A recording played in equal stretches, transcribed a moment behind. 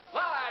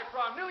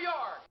from New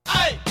York.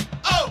 Hey,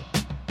 oh,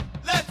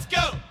 let's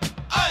go.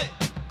 Hey,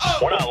 oh.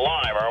 We're not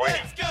live, are we?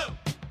 Let's go.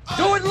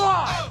 Do it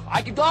live.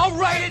 I'll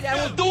write it and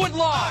we'll do it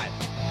live.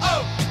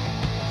 Oh,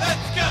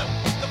 let's go.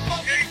 The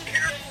funk Be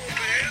careful,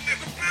 man.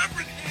 There's a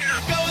beverage here.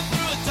 going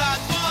through a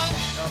tight one.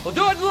 We'll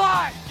do it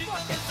live.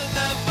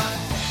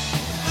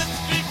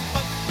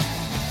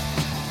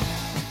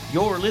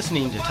 You're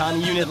listening to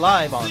Tiny Unit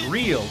Live on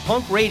Real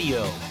Punk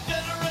Radio.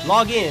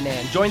 Log in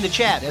and join the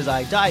chat as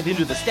I dive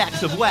into the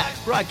stacks of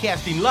wax,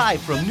 broadcasting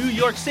live from New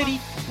York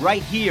City,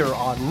 right here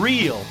on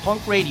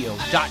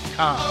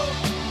RealPunkRadio.com.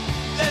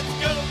 Let's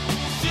go.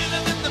 Shoot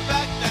them in the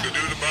back now. To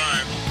do the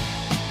bind.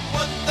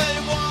 What they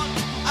want,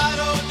 I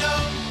don't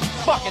know.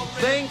 Fucking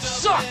thing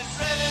sucks.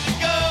 Ready to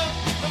go.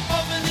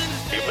 Performing in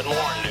the You've been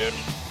warned, dude.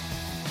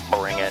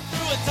 Bring it.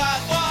 through a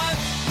tight one.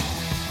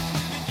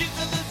 You keep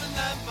to listen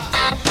that much.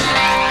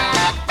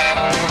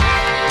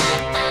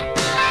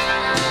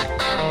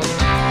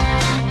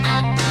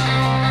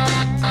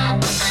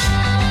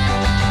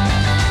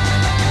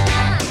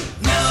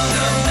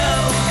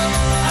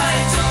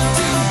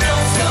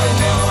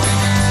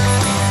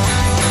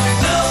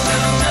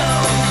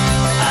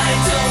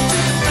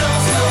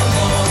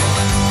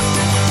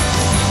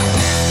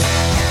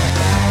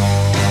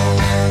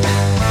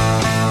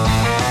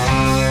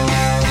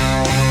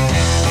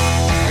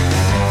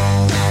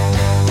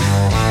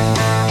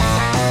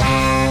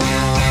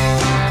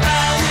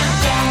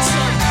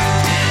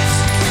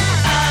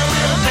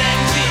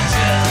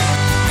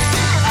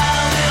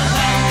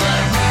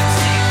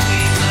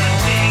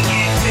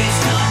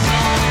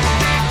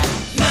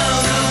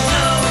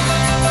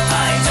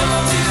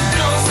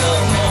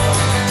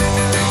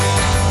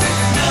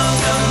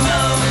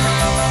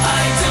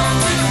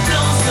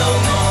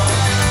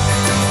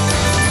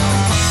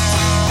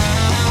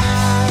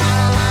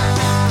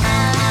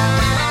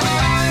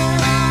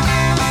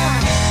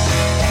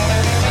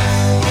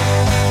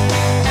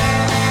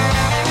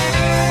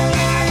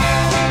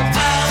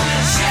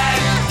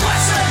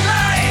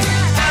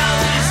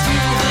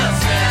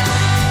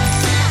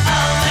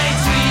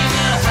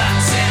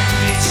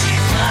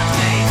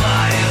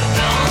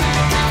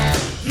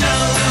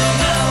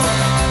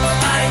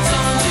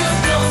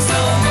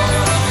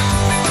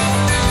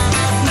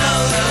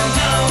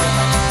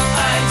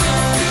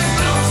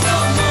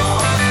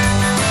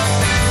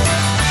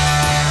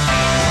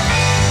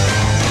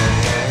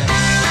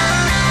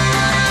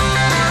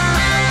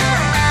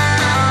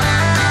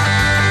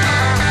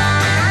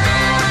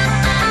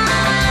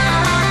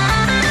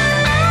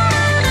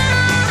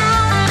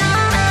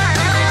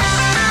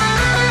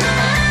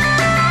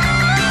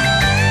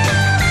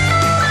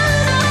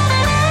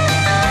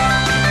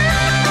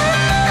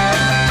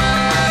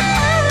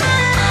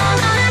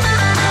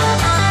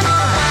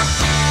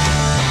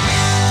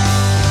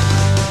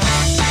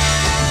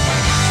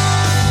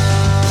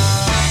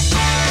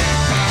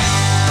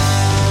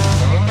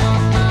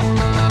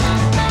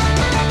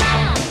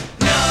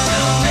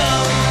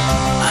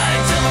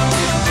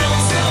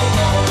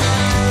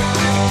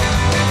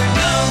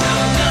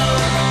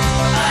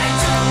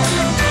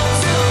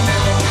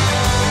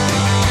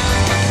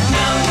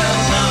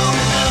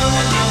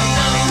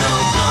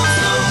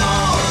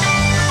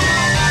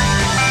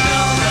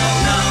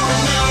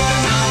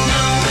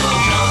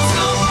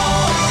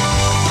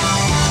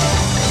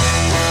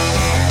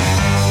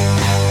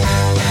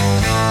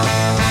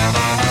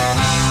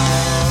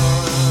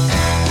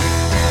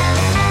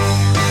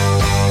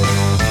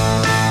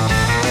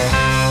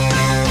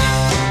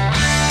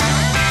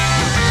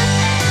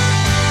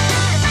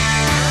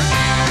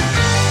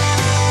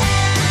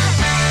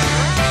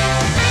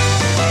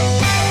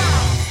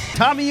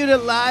 Tommy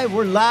Unit Live.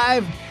 We're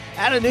live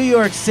out of New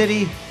York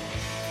City.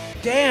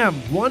 Damn,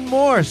 one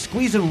more.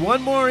 Squeezing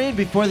one more in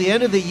before the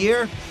end of the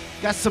year.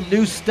 Got some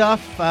new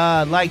stuff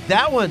like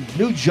that one.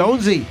 New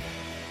Jonesy.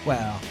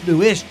 Well,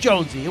 newish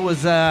Jonesy. It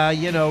was,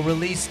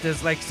 released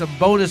as like some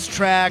bonus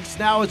tracks.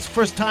 Now it's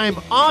first time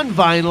on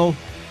vinyl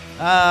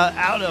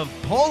out of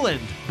Poland.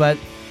 But,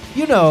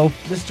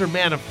 Mr.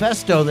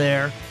 Manifesto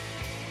there,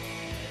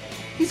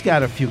 he's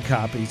got a few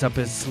copies up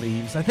his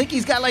sleeves. I think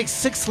he's got like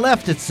 6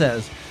 left, it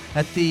says,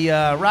 at the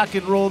Rock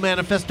and Roll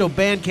Manifesto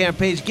Bandcamp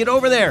page. Get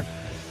over there.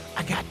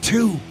 I got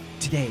 2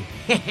 today.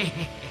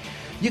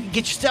 You can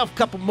get yourself a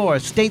couple more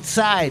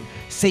stateside.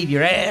 Save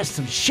your ass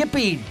some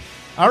shipping.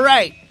 All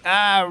right.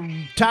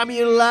 Tommy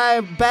Unit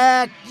Live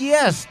back.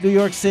 Yes, New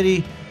York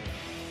City.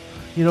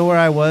 You know where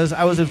I was?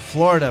 I was in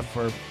Florida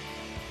for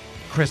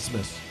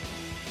Christmas.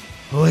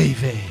 Oy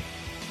vey.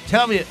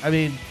 Talk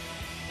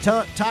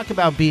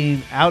about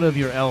being out of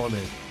your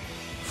element.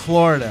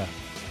 Florida.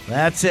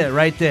 That's it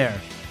right there.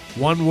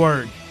 One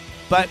word.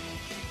 But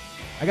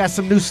I got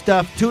some new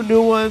stuff. 2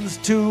 new ones,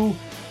 2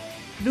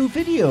 new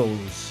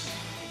videos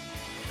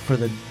for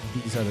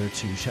these other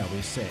 2, shall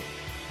we say.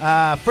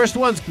 First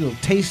one's a little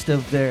taste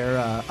of their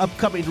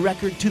upcoming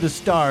record, To the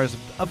Stars.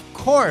 Of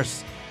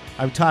course,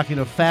 I'm talking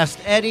of Fast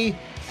Eddie,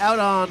 out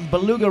on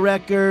Beluga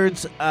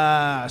Records,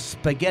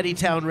 Spaghetti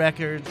Town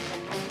Records.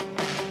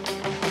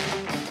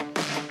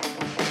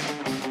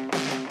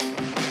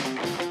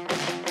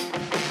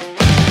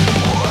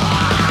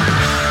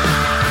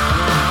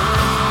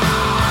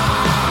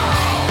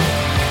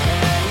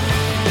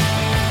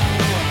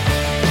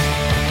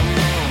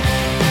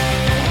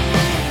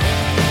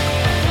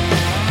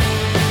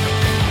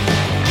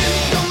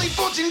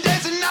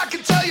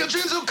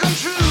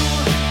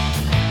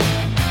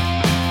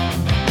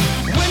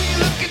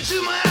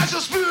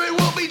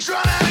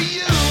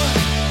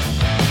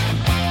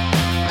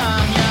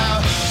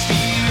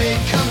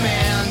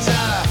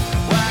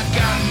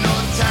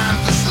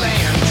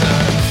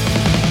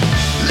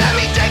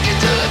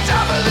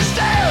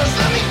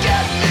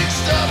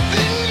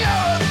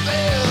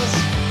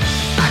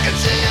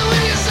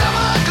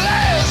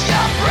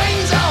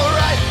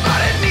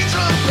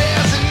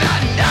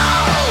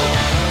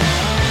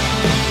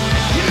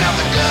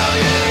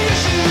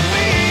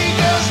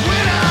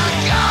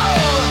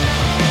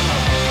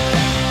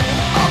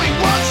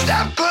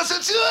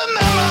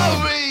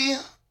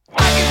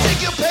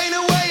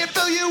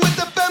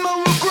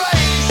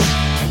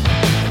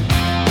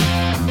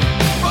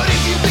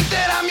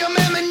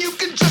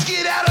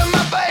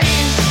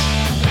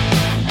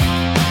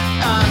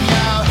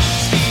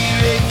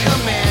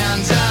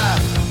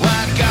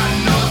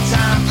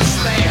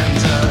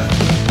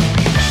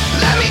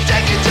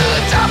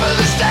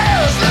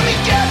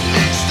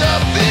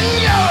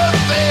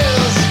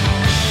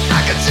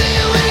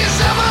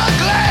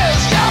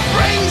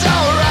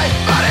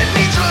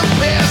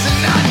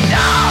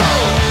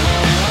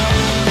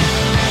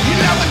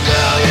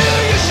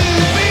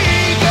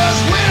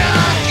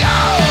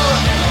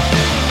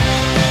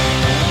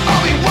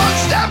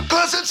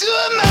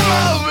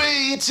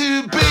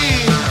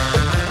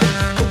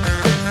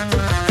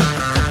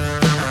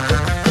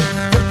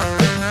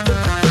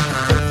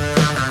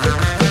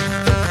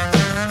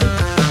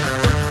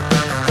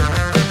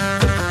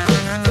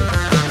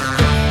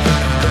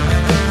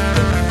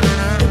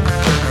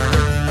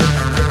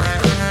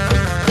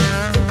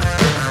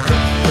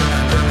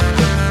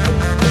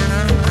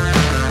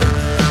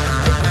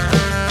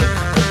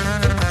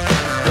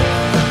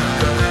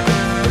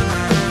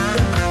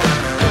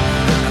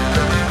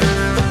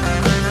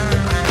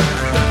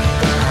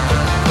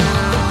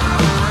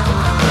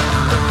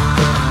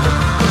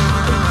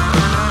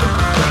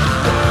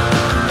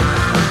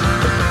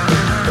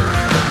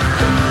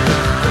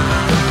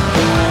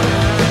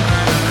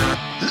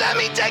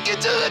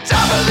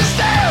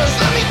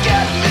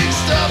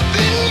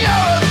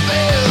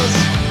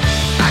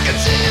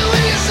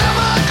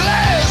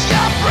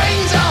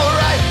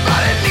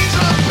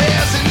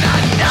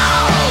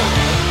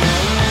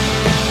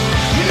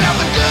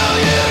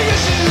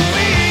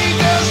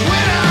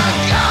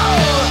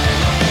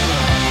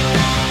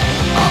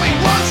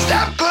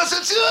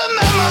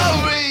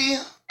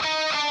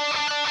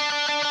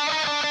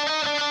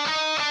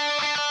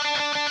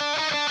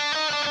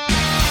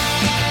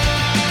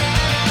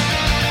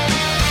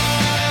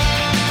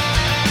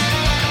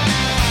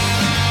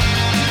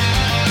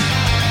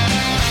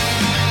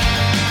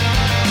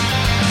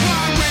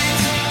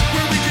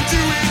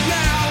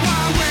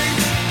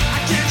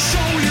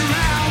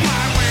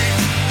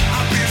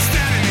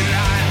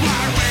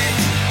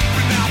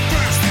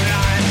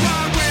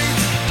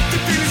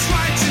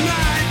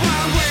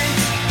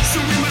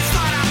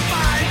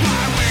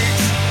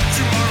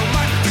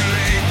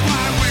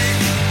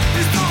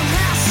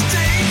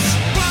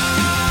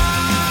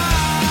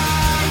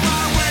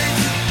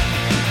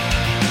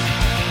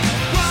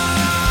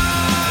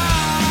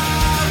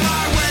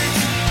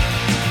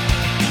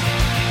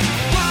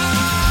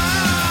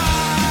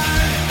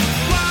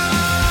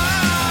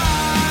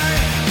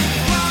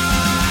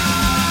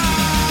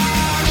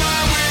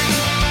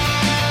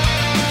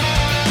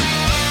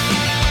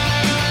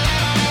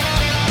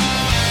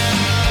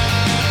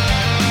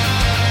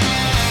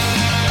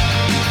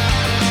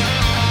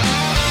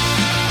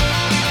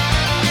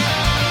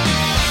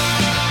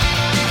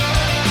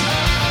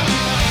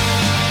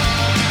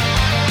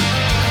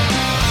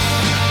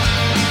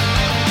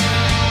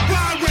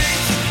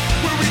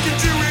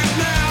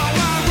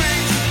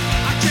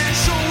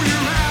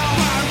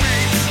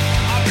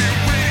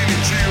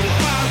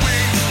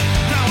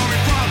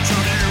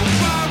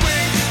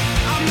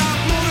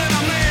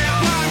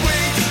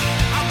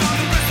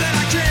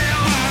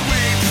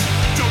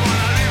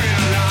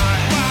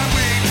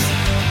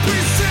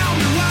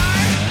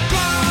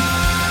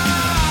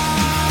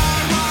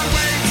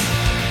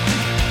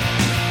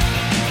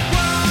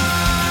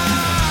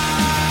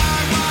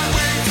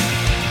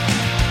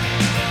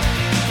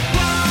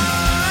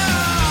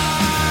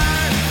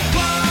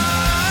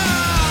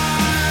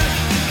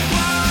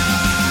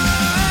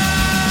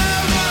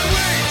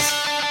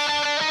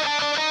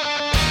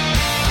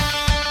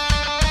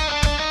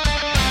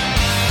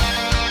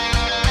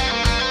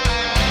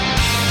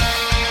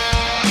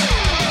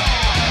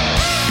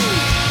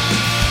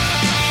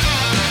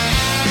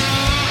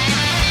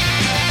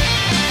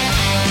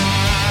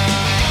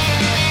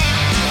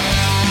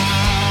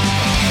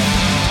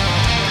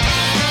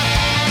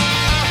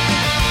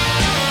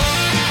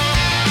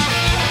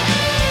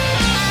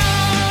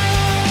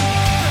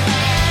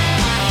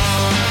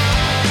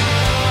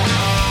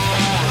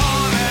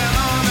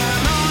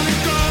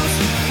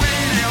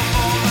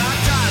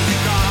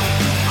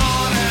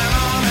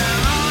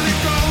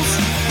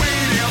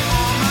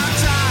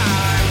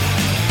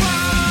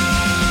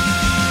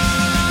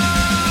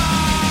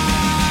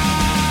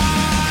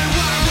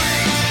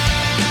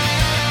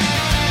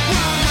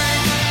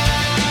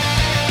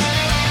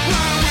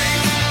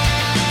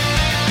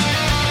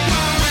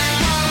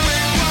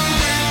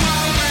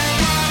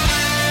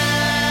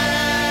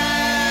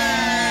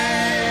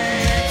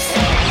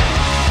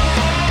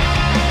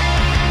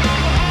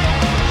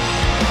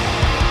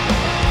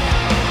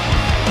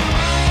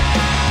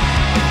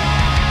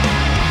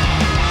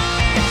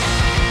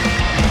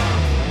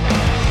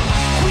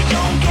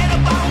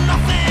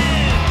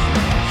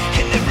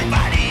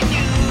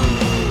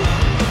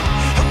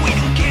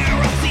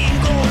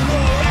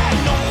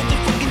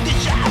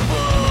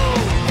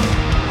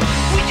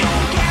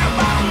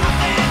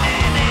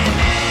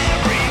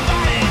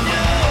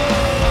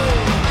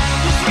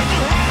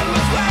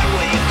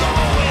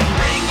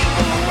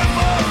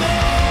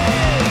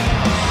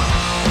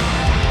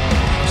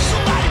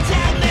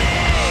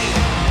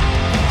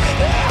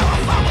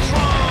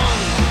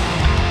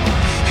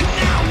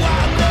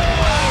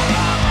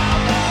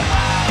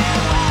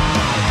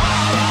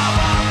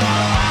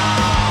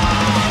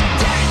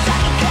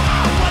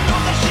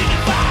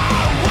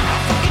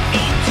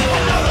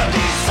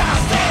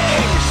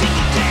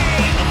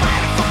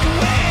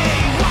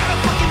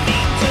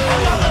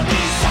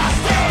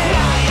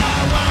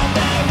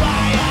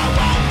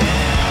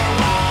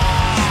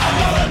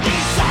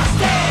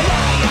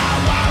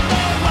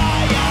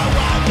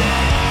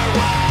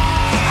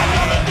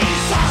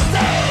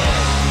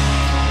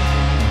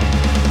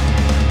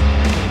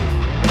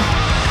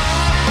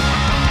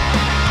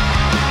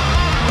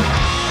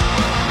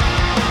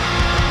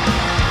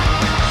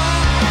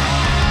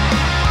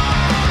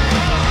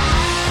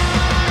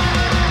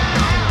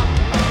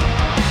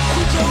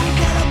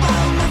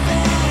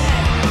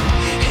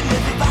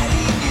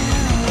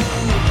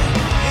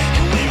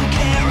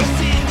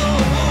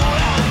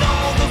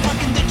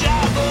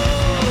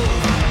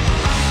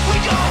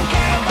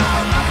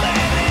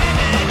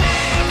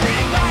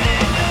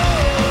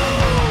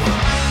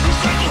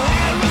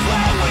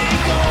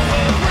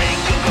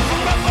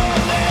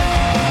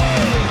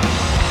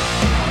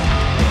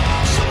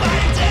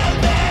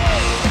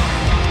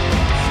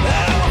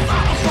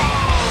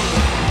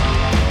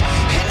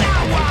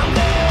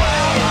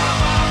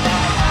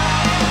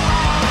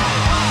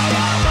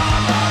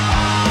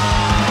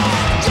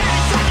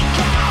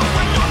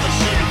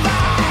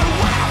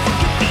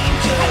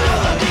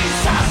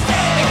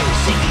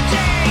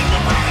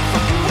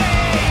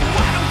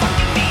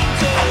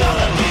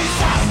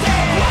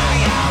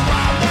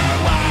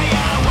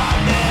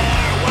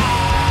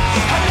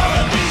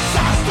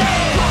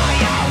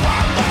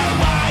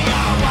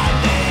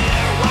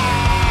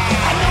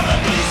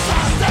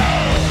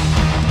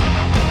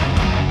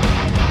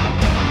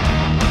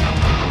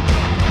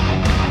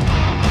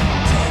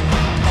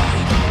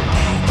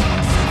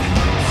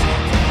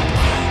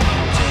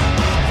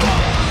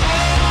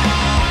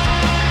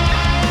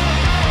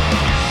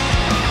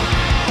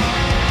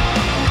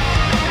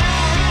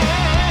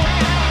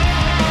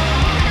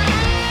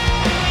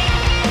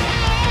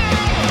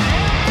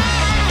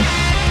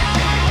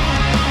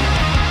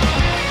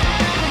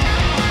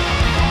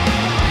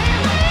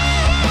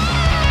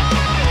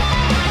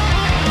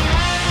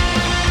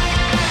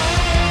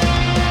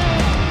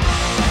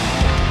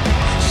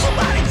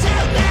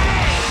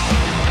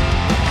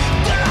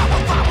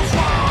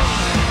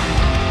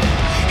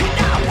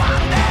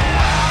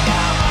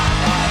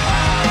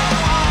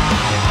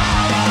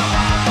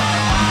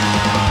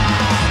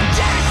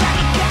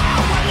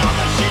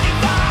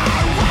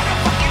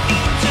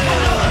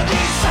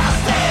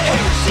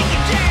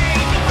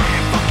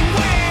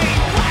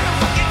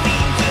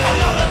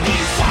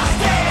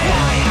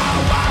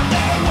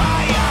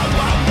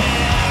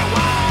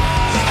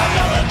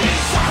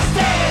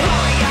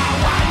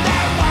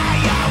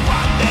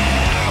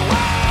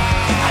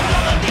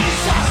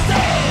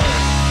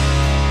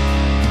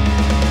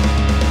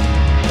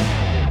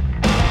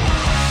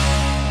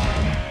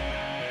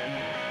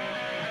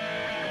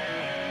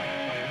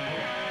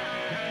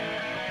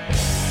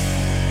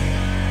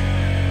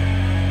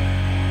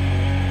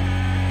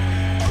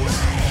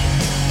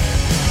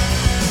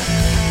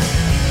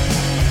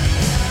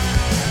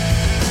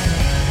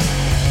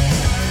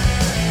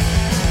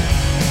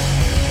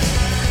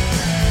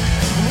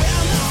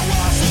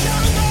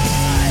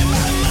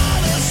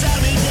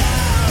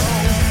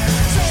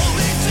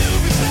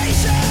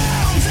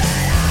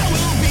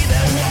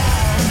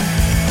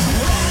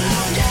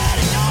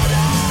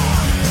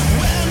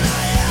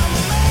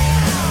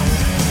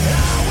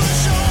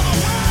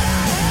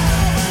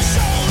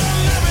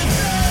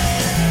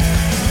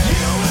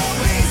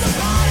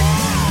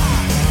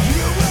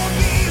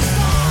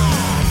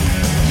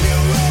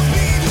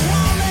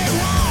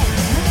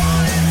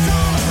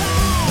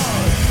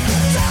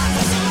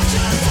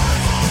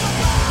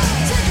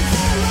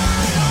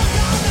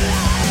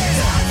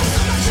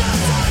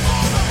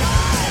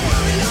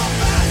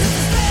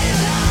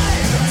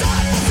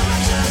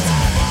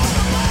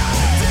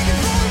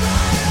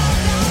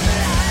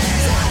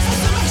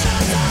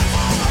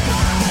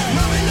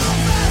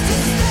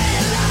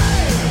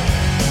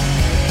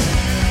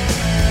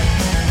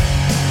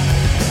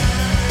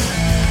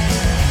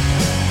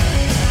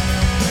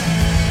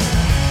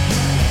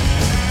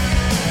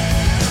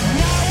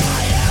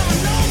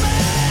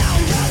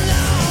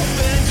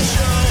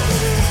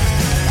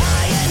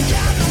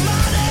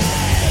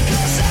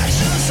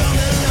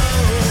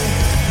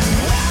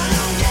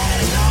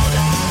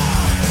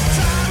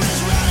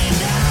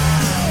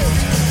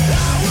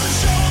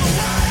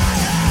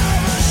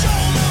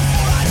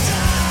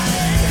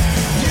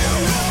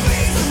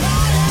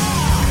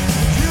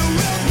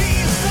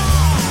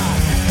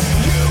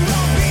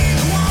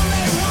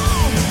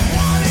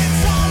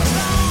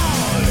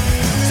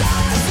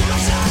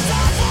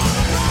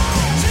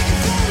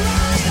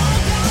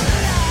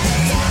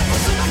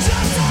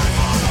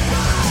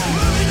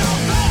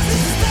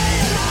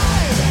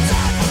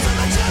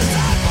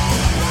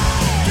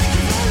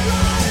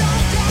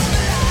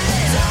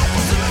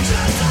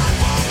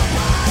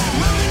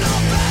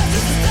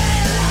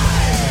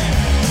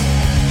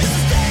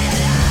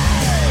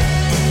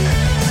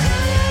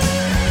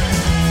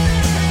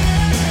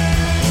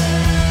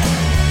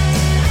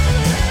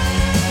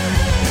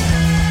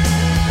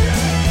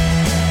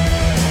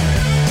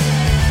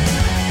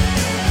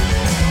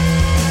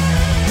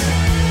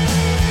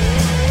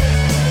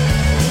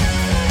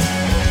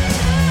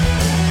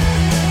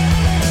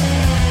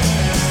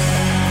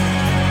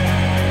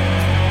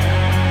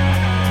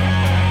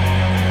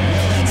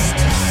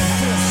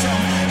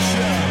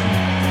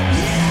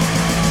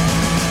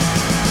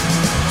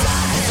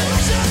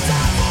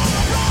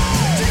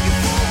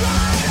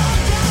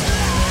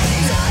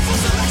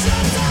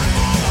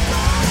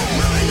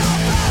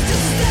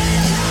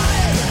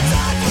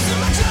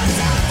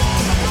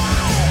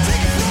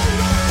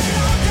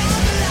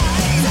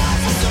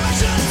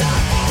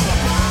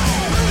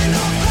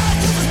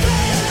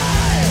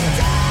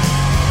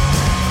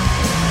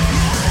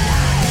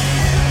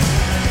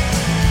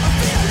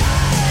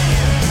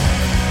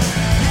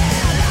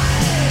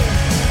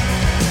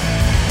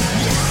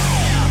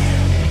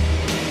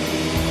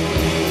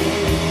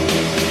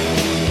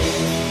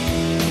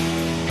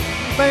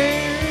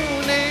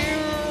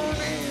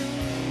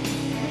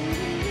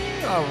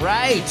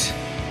 right.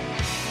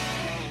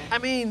 I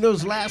mean,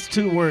 those last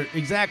two weren't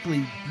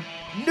exactly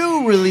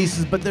new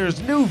releases, but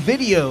there's new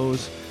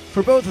videos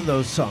for both of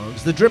those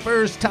songs. The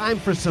Drippers, Time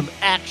for Some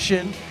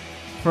Action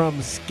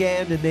from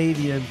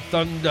Scandinavian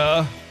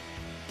Thunder.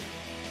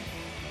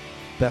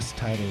 Best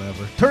title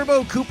ever.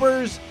 Turbo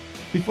Coopers.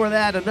 Before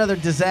that, another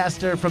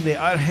disaster from the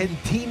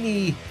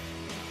Argentine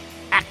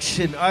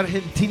Action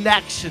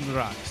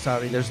Rock.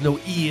 Sorry, there's no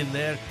E in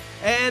there.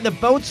 And the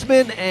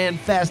Boatsmen and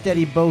Fast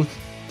Eddie both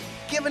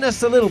giving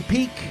us a little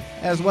peek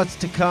as what's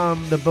to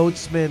come. The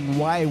Boatsmen,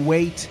 Why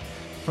Wait,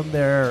 from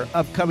their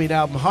upcoming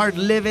album Hard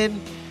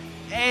Living.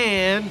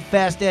 And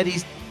Fast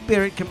Eddie's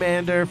Spirit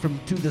Commander from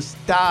To the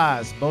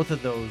Stars. Both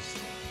of those.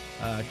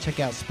 Check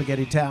out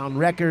Spaghetti Town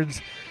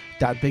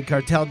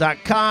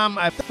Records.bigcartel.com.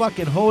 A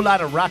fucking whole lot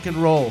of rock and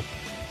roll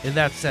in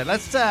that set.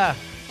 Let's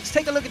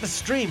take a look at the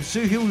stream.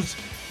 See who's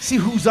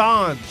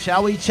on,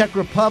 shall we? Czech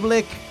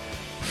Republic,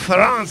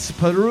 France,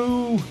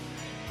 Peru,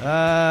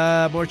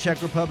 more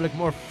Czech Republic,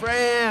 more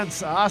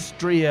France,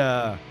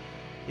 Austria,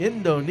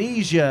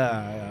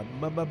 Indonesia,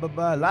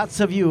 lots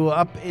of you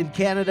up in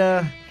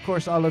Canada. Of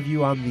course, all of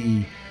you on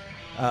the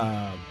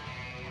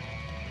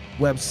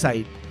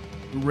website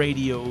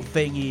radio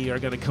thingy are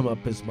going to come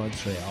up as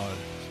Montreal.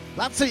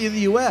 Lots of you in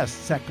the U.S.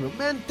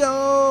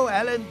 Sacramento,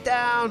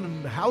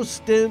 Allentown,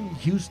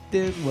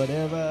 Houston,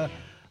 whatever.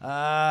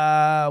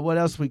 What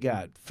else we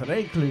got?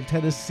 Franklin,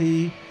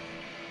 Tennessee.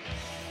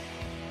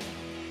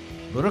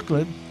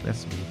 Brooklyn,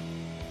 that's me.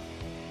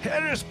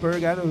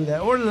 Harrisburg, I know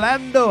that.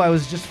 Orlando, I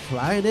was just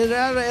flying in and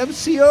out of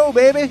MCO,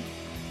 baby.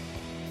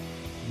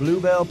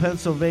 Bluebell,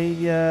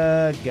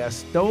 Pennsylvania.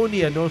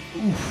 Gastonia, North.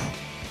 Oof,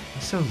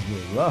 that sounds a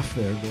little rough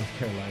there, North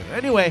Carolina.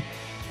 Anyway,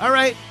 all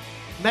right,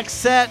 next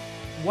set.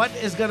 What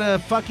is going to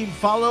fucking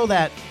follow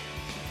that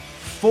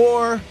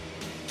 4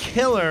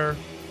 killer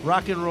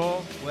rock and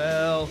roll?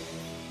 Well,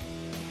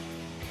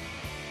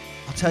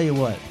 I'll tell you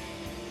what.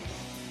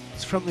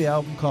 It's from the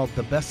album called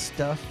The Best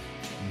Stuff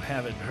You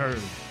Haven't Heard.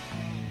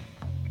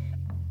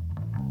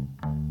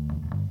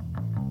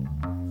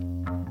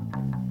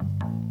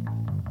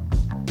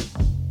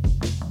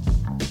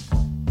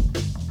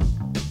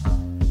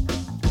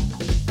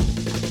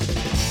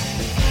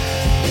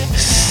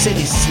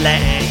 City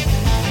Slang.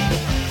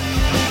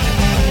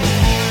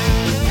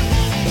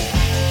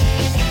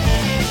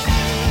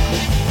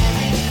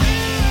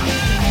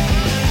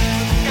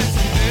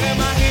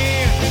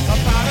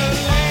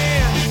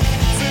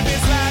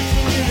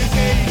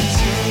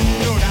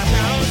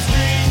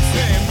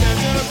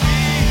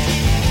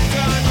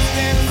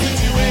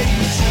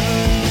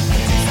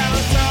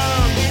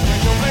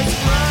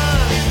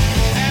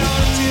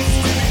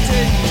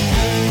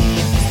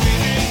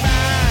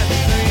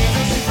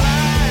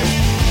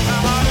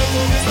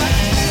 Like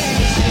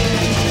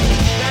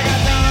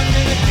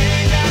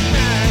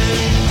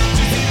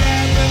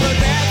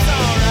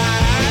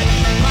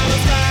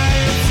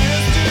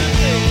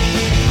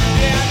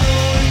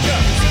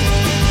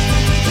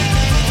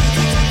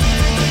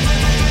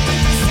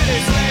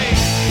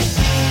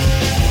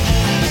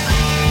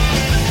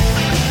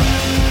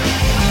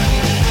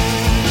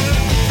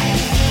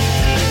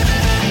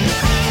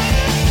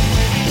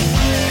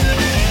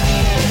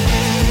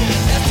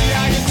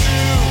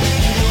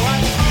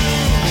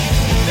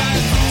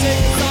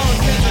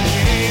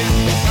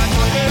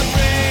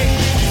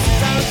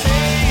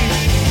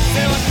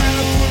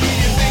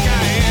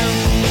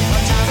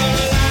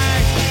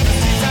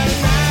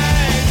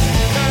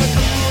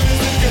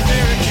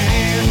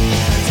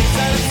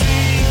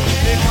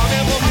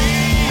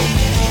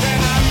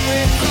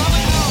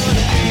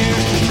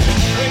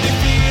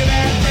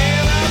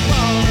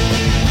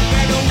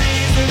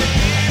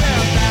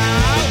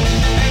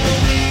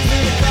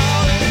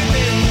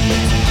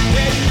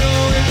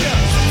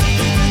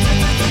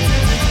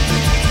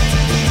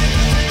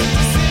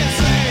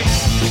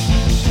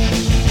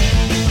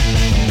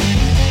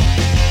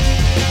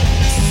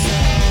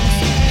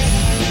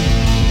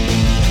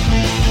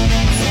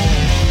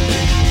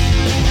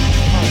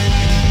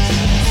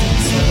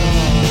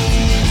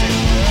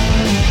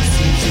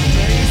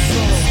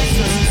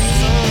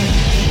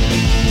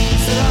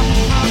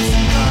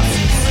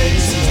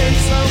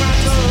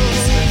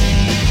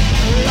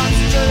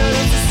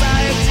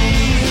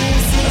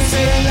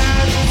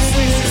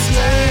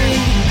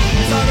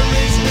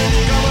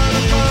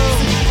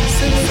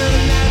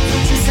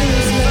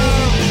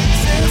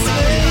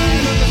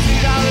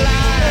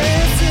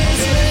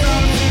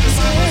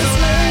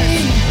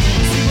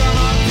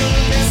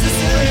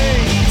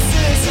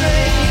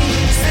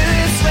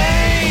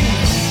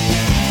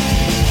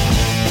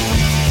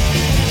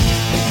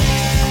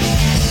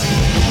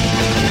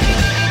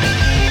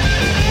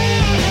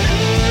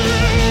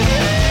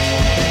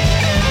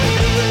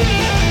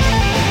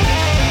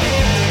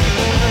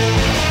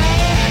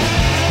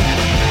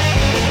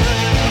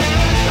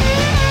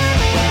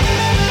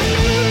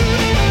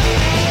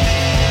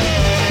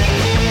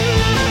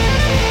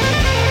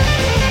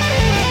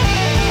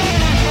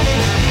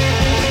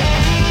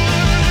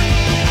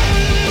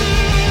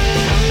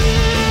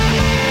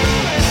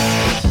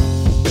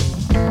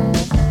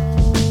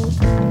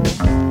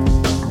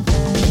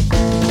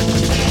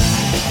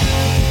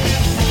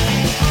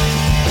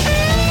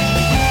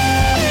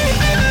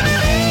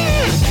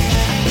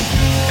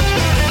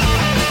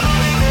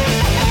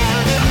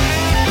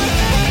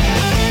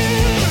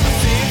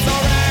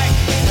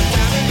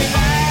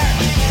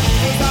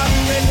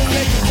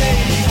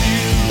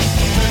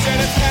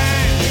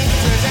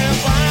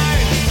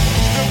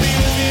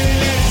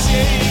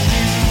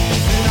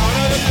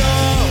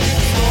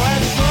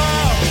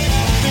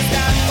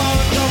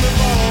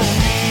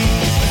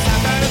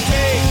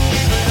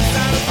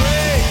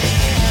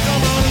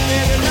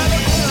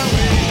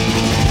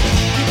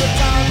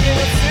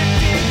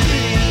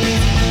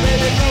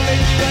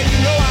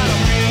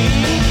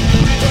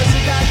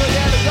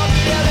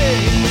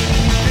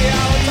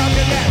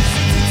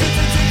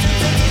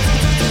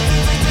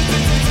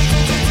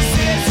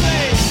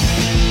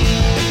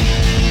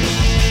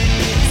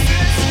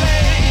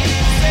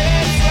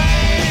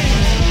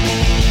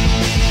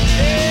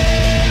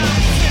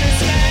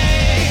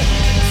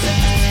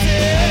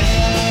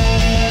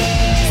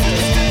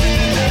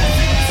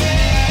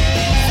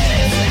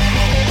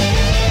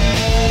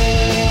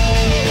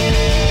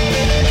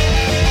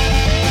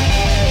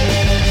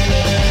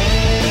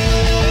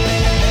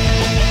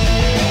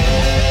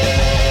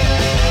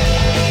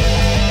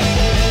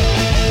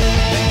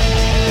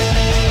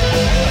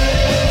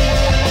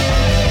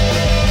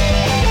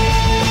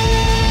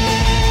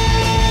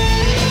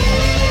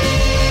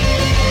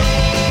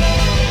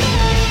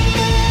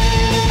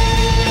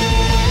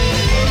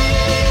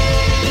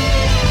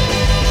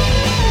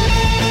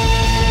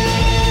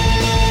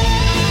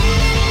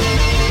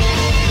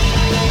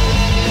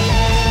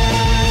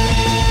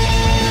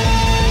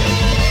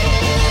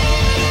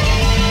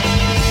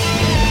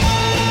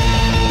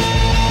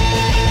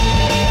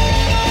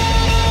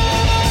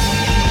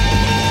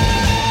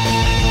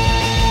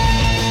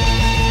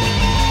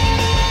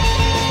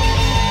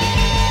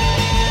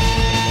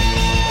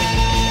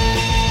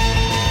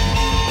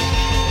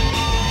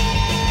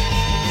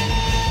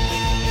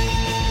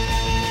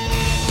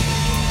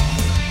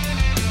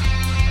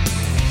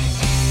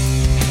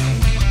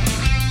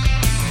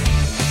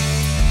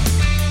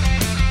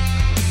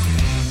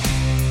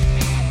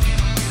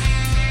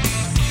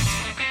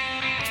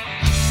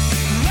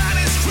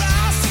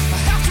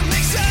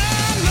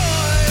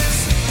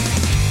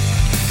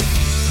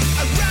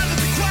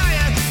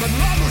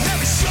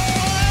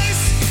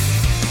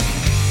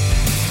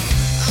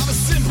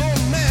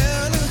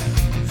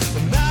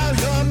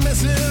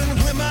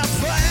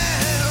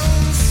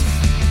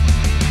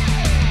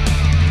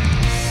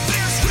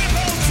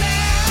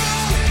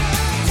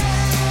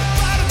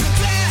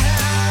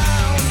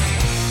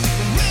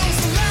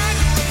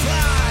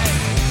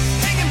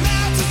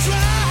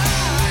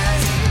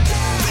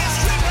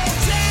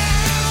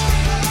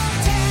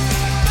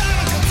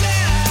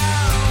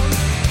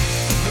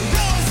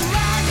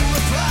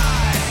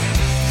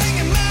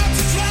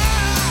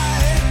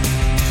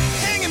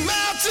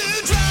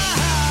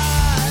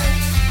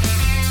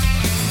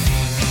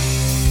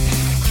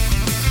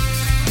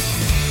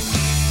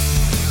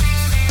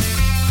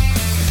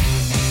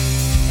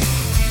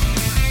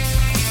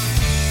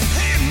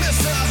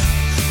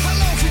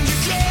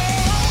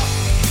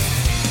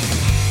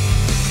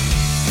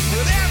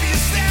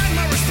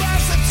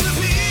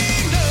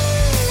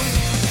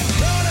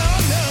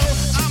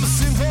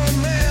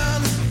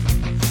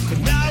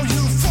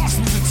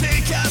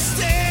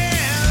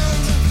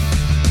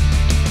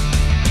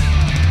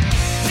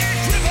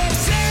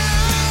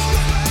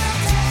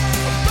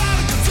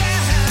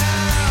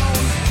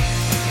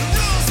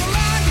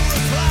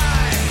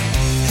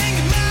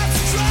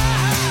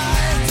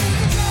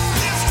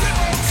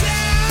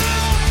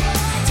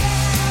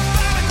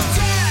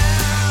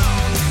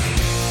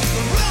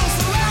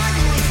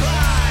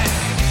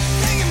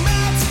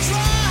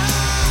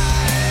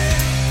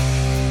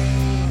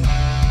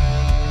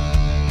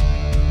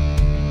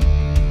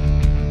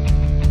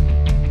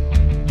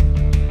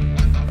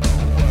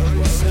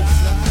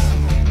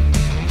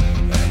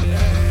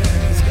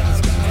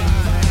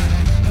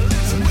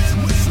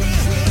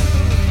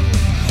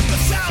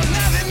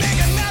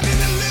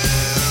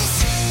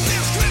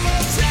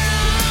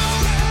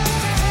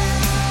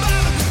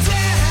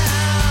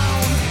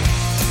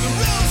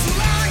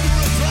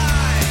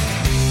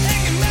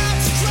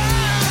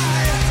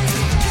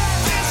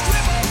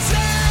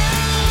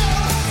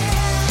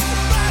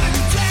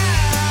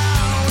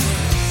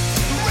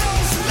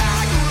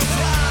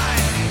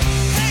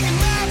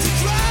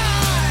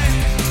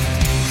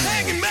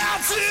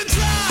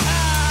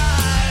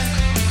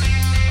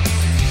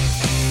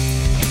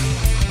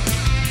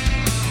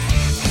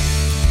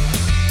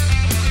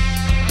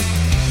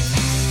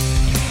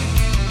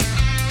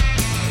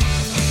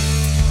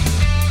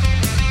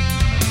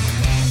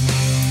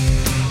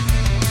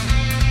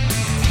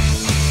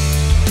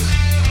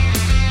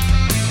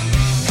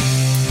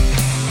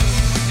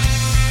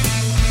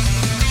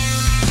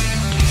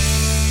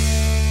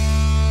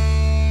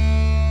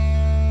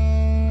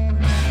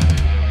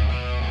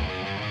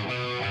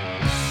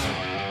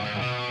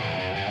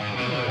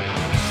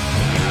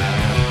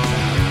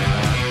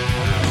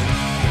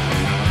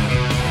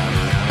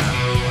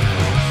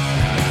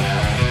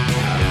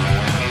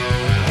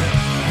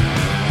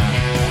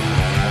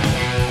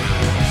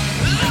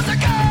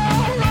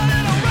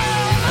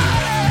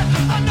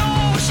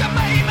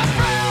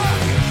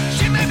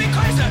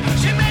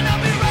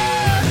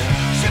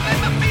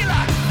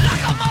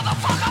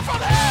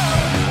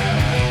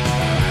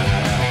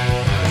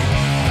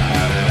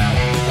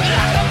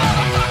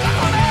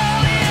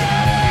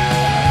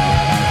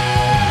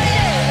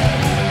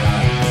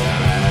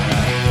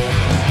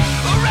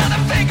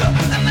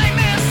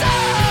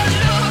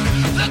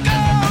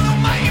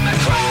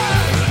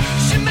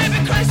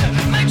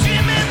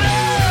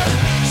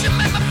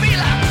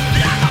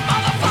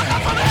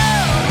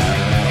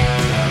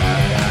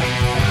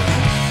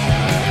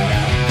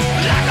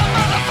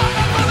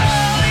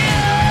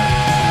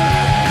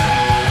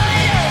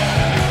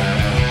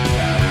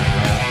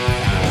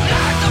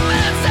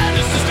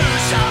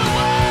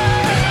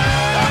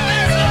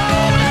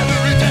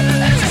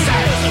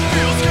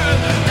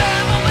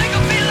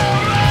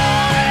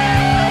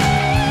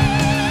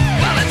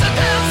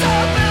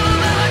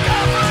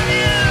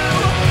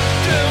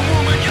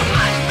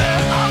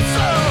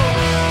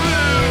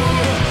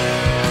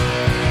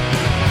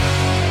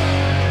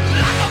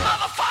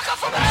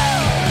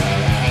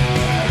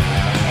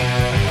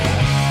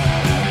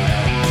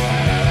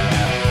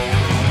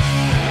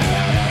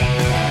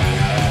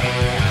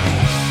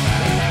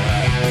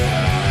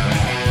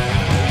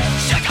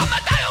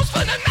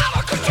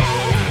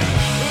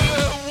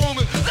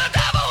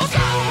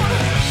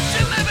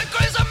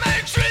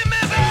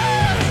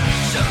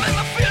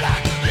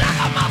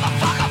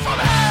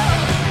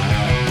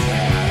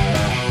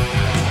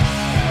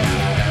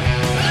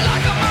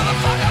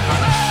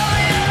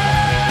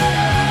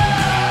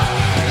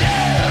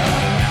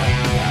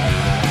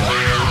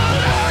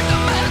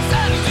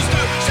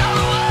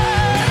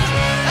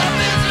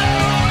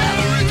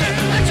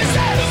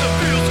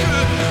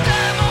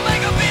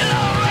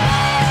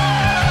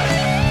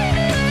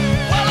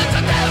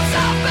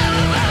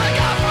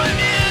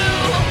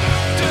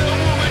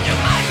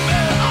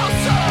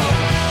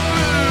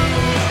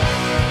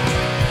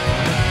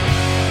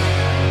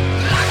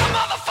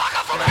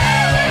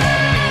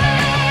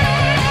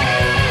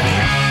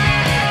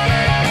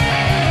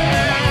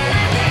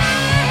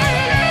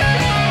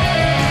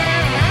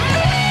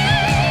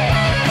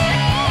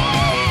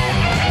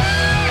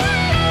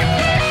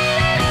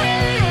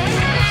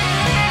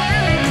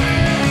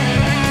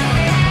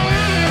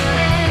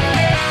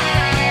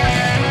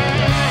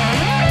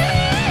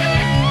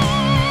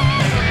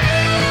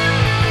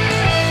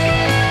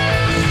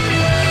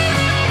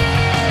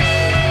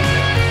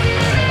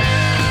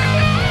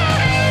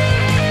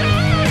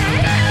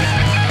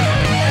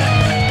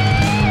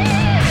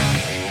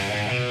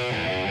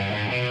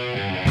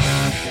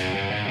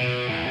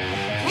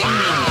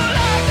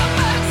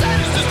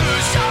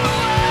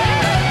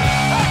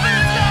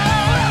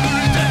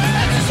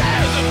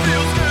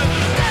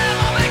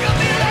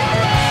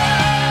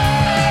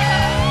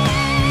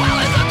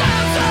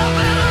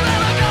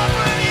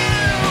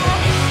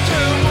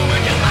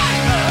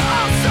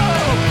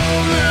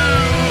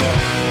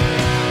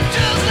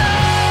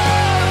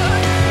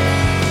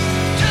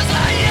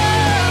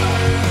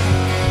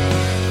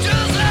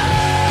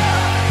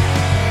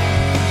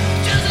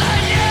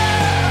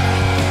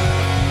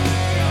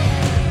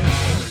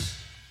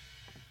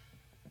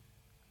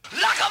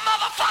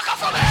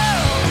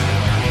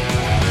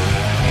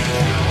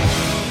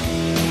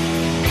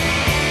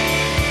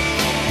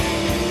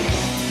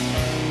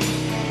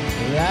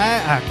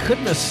I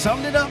couldn't have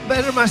summed it up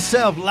better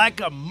myself. Like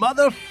a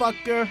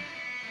motherfucker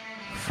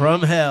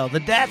from hell. The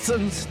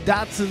Datsuns.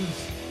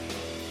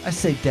 I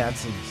say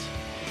Datsuns.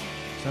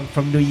 I'm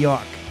from New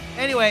York.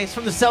 Anyways,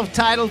 from the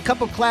self-titled,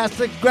 couple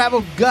classics,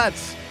 Gravel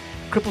Guts,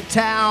 Cripple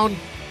Town,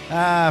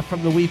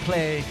 from the We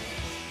Play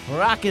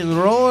Rock and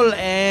Roll,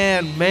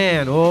 and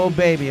man, oh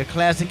baby, a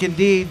classic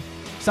indeed.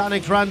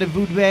 Sonic's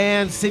Rendezvous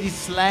Band, City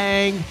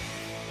Slang,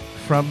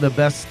 from the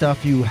Best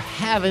Stuff You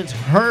Haven't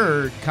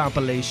Heard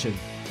compilation,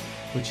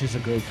 which is a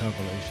great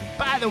compilation.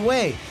 By the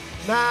way,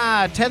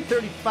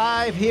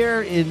 10:35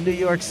 here in New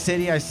York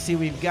City. I see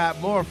we've got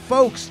more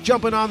folks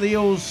jumping on the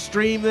old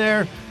stream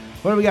there.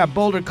 What do we got?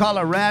 Boulder,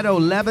 Colorado,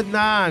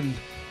 Lebanon,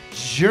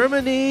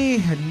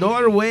 Germany,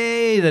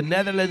 Norway, the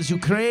Netherlands,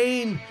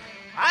 Ukraine,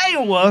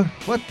 Iowa.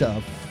 What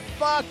the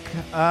fuck?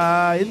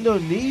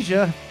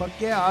 Indonesia. Fuck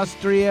yeah,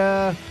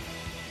 Austria.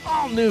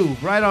 All new.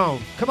 Right on.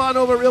 Come on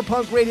over,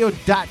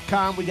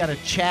 realpunkradio.com. We got a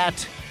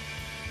chat.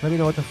 Let me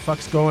know what the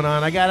fuck's going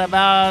on. I got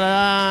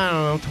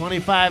about,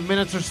 25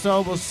 minutes or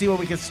so. We'll see what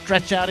we can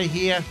stretch out of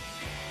here.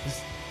 This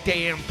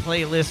damn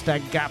playlist I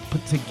got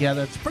put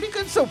together. It's pretty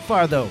good so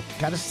far, though.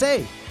 Gotta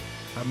say.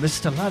 I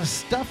missed a lot of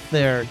stuff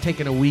there,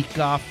 taking a week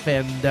off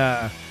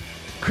and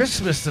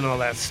Christmas and all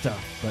that stuff.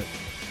 But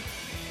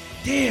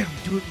damn,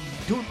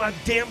 doing my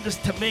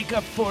damnedest to make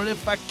up for it,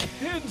 if I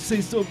can say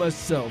so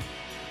myself.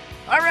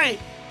 All right,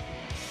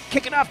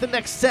 kicking off the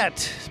next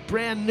set.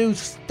 Brand new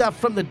stuff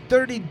from the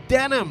Dirty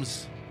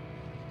Denims.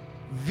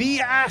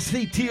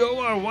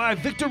 VICTORY,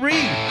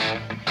 Victory.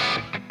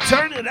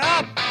 Turn it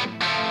up.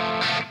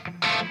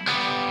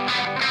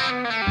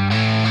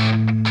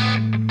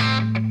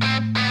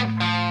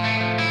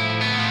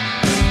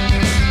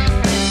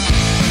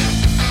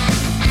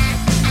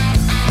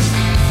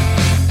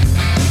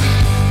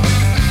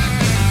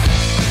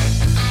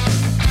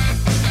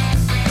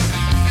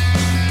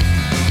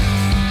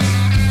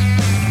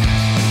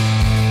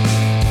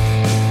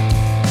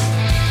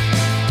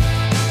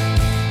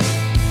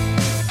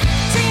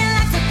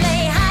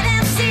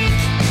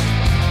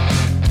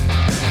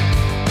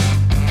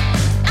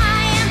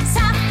 I am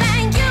tough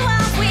and you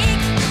are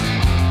weak.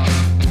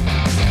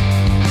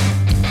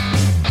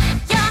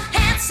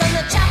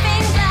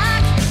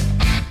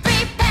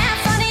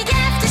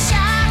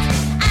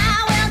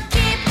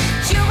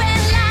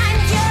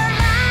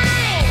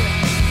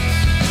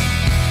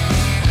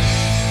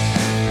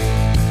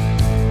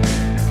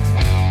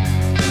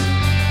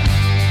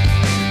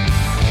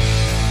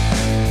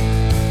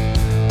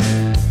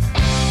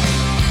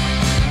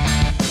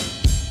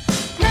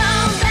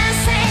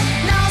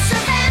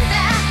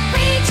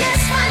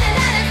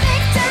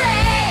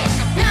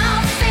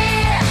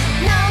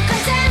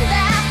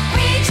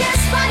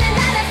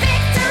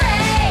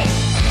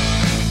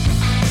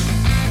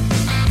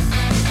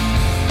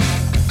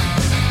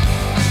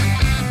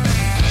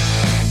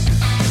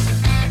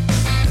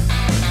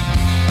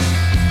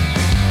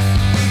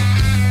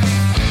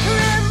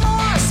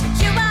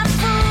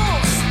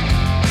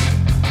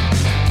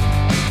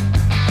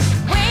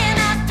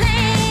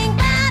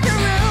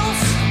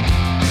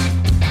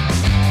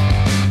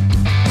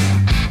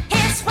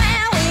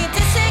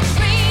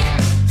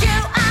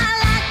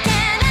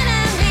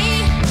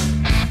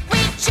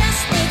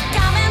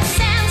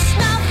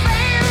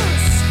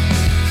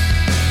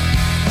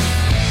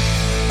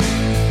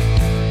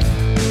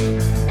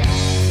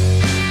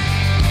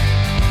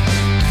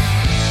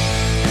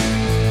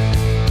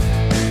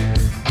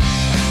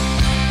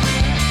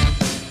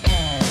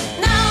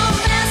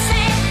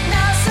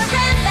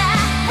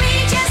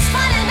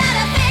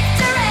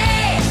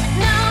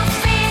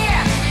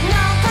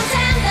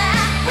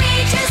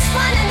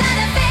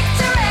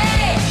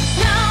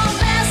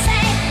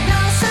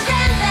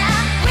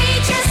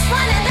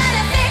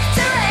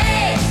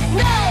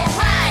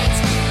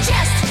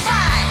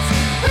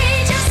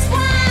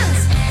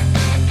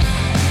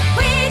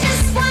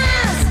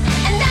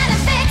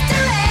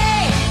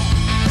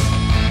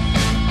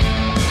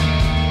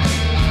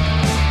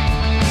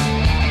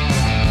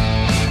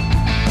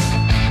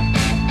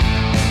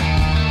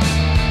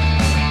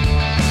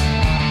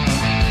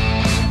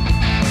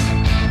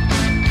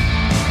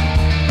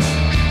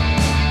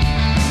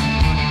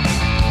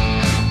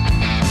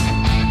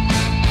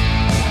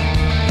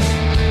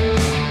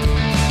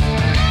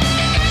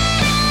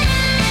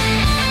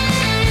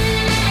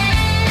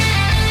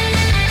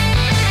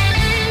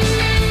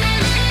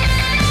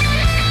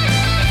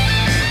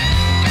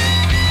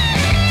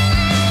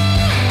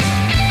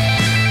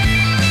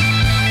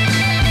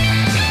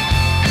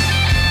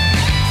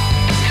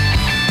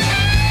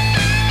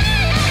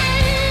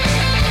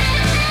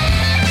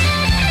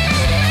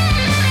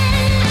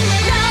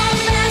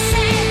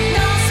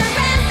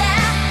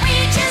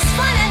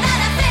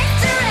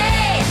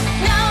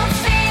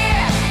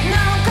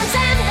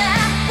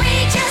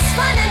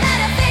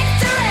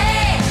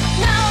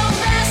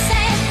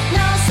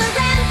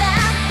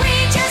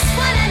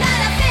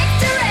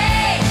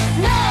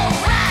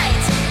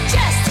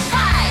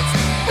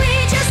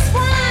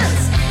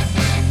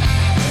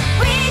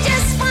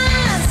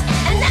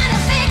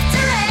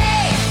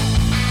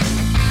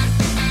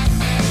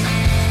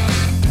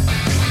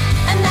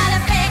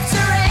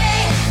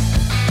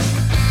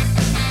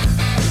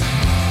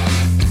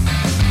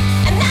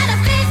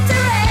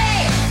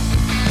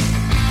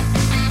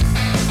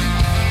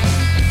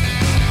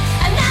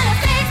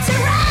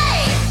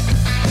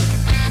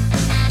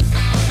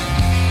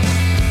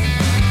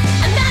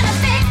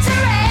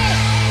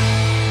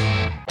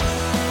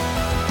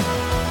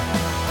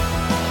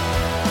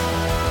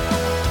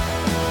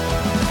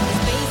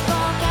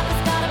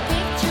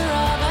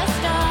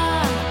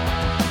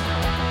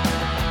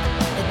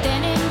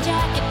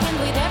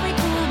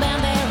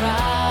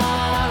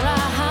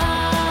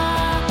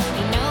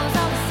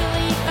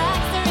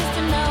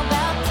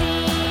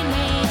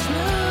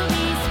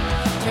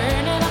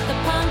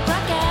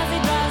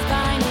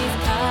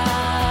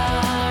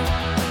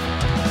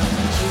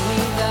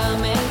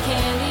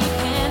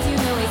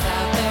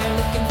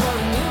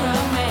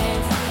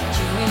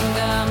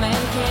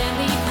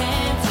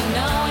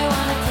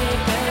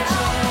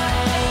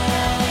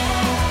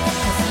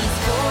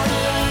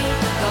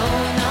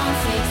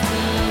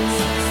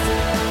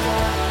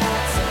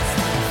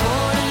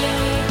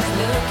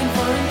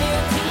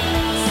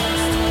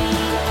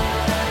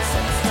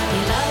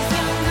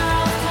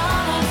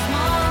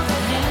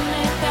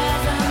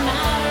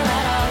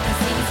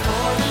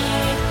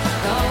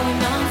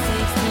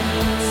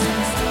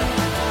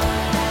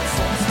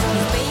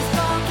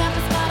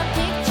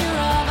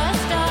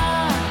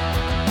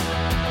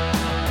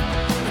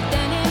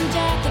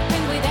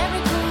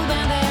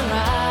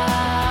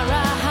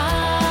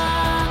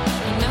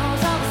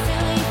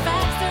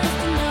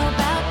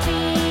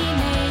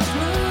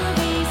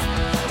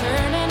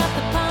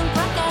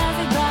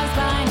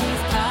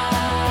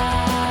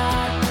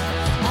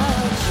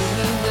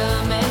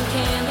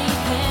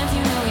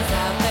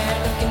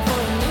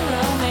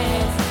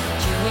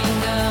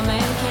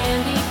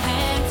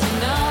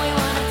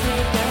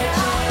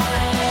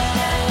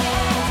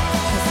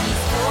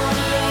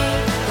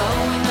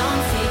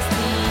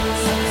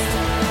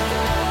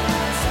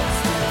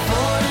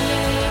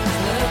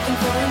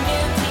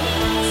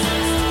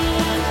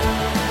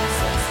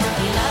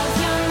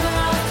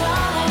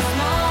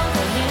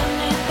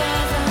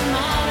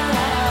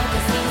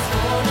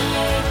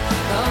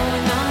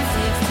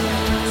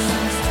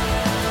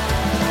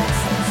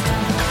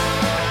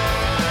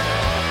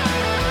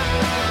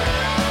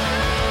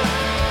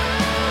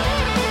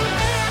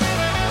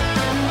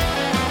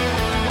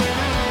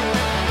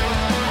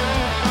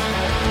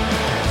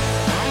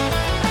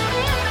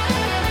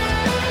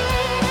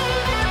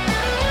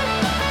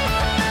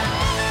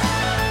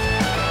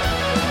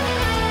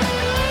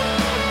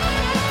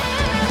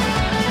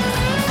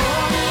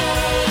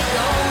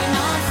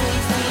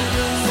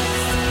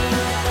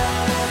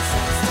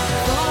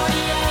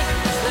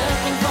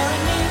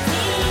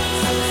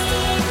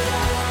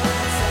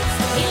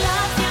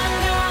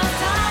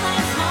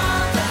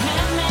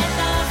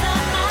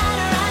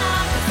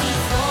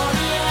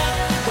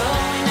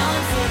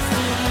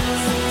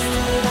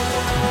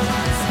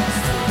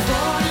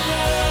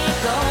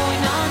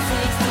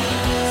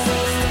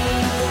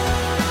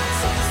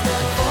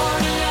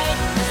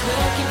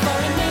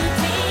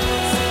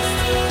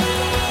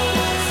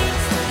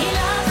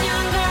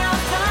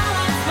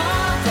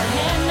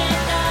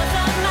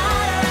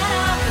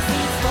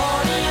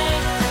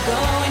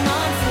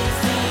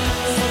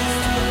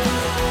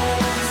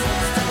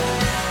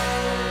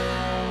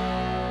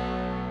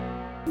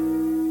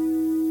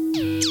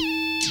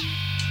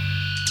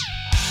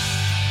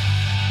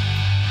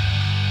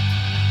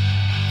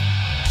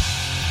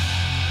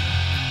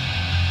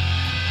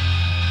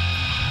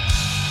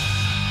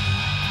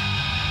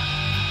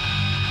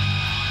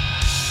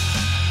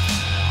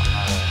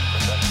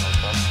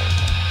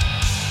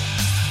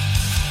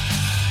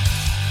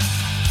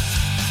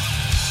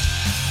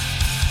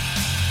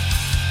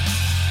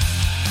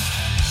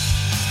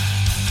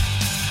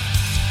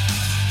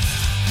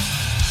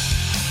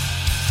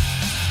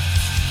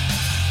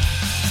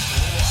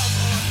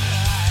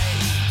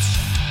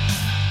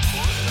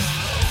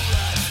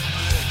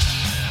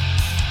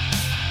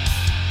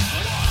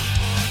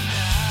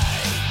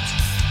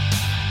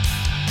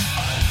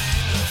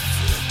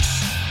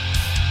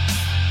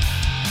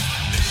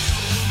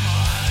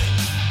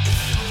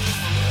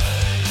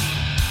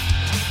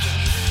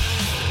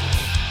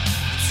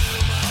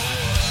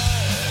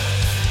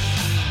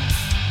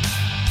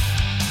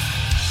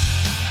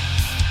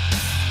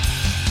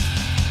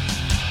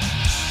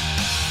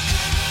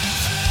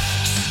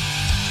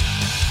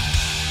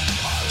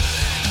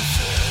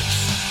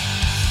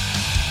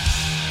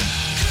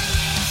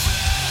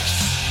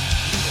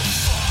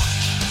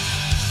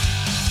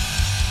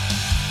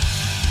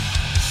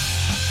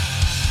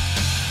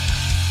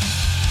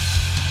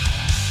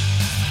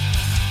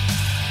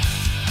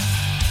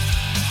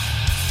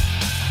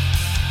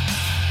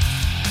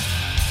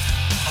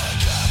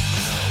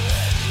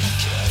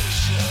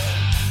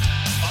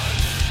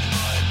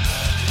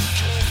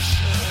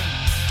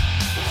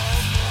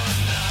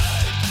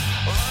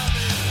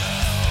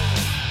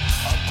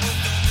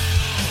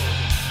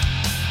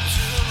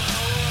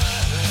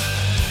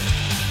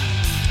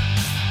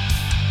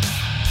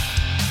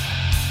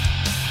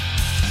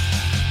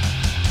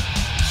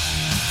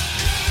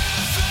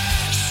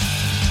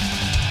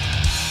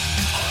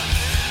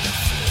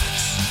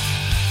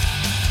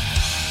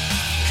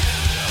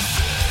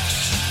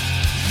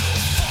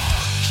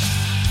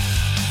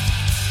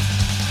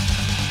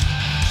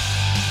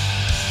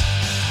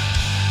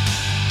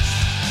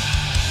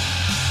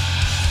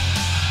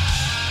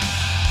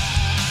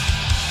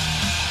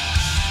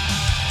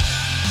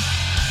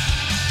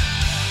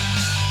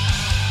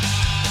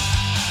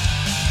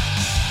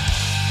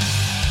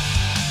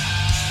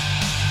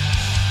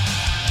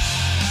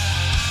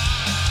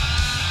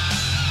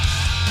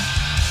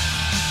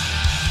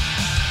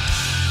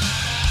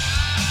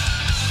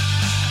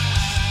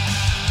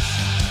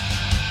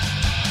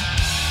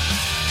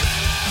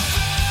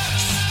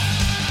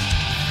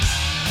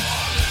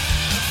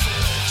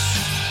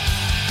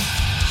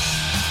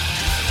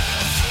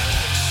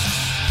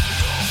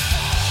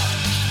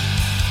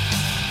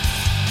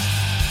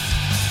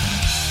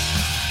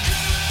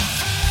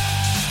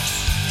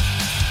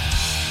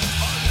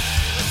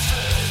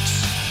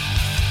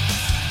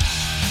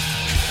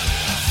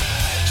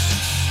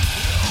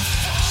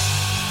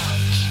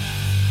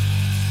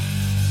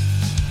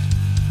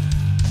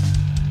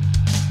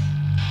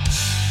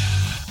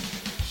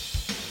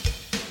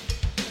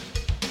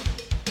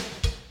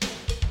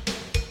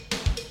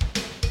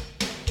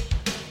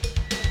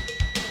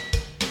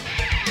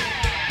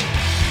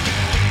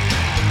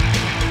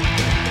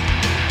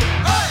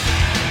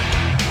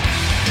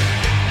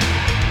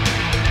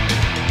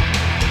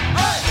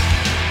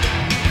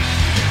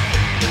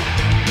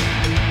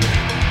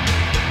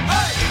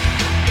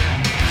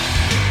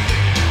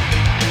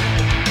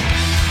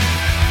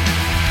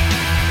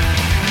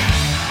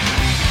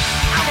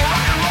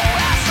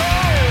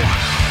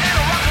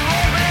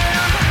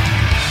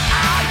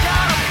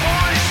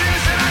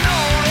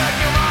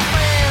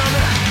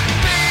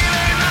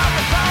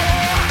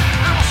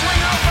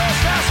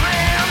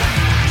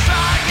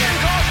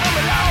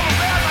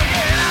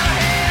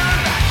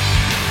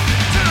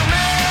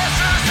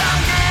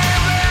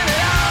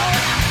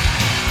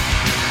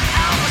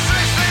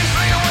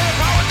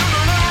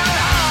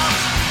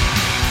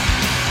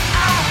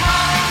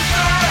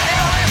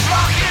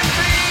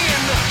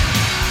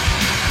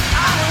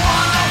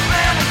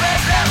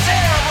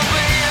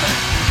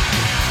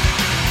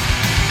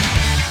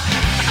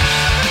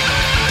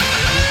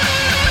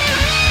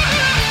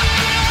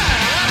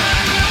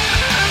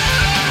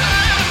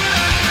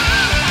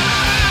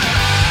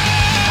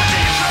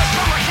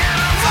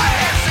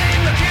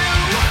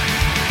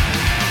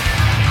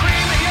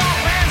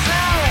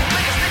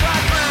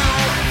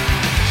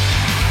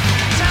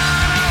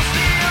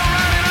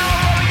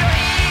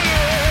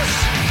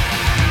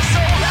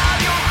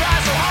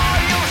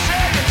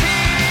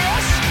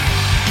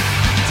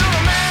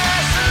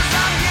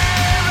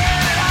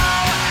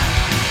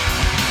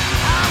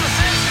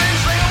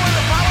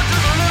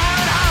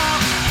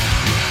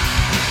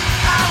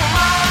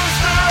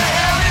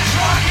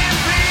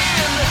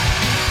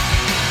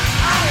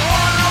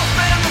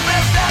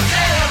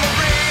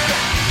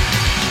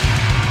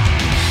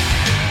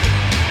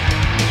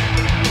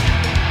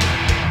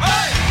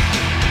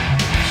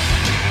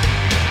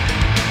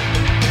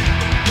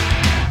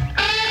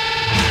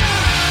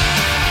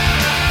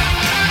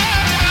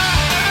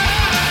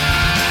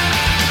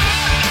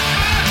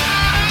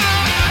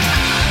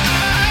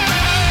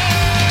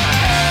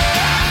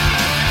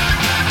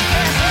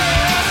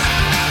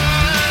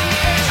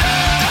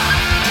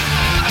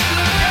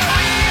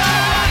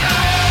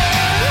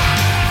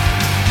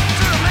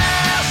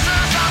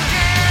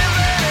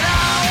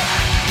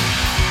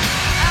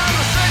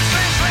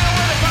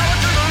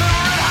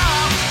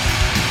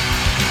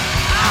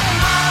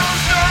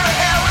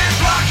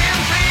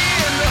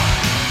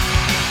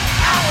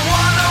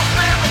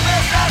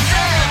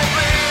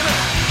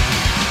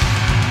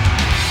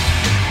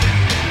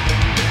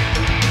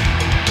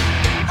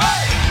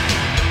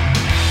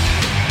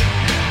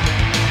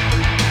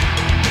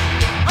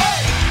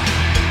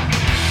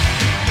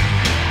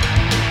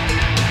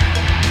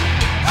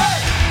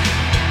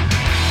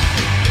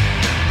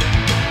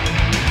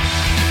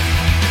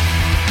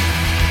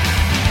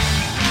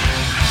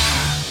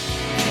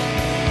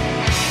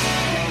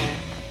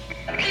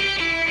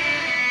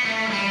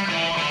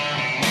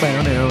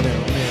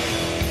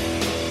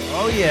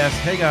 yes.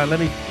 Hang on. Let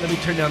me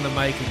turn down the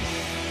mic and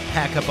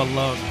pack up a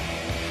lung.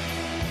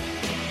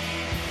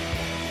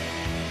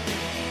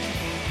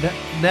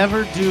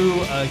 Never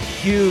do a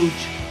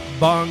huge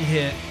bong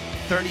hit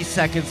 30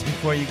 seconds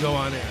before you go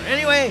on air.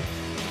 Anyway,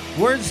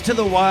 words to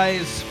the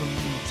wise from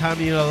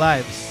Tommy Unit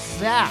Live.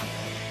 Yeah.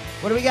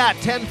 What do we got?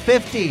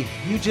 10:50.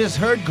 You just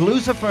heard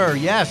Glucifer.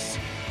 Yes.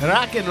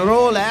 Rock and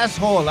roll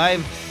asshole.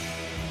 I've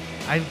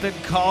been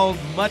called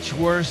much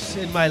worse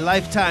in my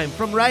lifetime.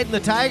 From Riding the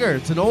Tiger.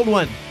 It's an old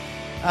one.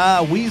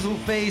 Weasel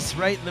Face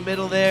right in the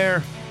middle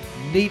there.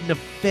 Needing a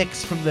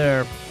fix from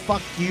their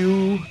Fuck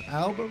You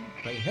album.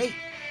 But hey,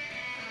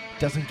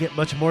 doesn't get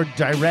much more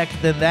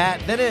direct than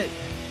that. Then it,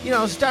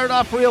 started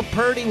off real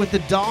purdy with the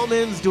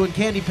Dollmans doing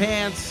Candy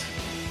Pants.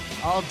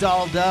 All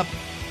dolled up.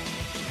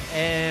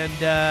 And,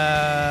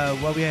 the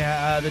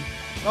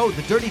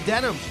Dirty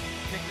Denims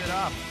kicked it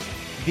off.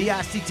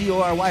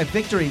 VICTORY,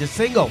 Victory, the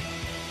single.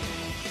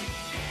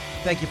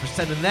 Thank you for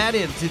sending that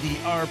in to the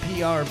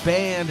RPR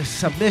Band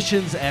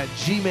submissions at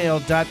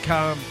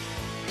gmail.com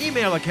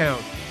email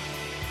account.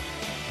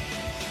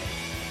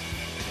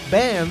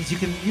 Bands, you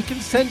can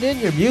send in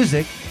your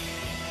music.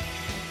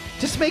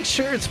 Just make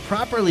sure it's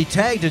properly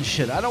tagged and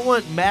shit. I don't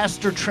want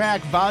Master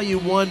Track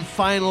Volume 1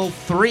 Final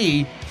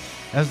 3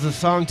 as the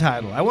song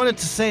title. I want it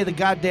to say the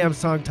goddamn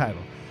song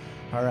title.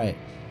 All right.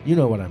 You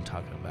know what I'm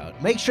talking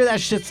about. Make sure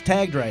that shit's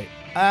tagged right.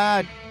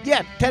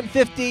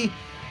 10:50.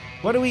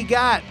 What do we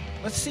got?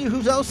 Let's see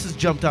who else has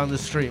jumped on the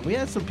stream. We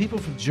had some people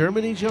from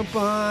Germany jump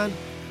on.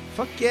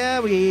 Fuck yeah,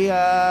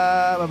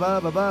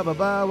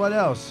 what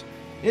else?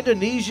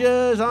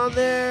 Indonesia is on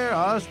there.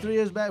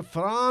 Austria's back.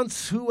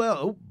 France. Who else?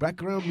 Oh,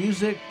 background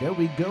music. There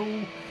we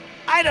go.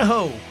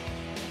 Idaho.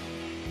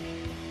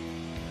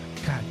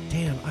 God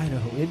damn,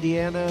 Idaho.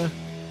 Indiana.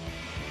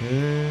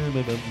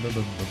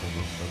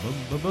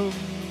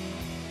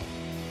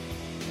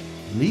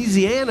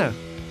 Louisiana.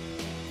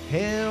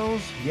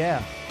 Hells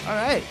yeah. All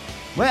right.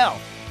 Well,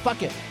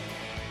 fuck it.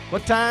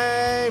 What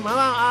time?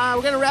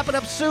 We're going to wrap it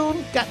up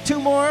soon. Got two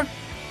more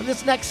for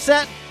this next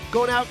set.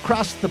 Going out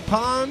across the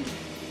pond.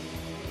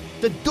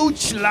 The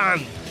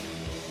Deutschland.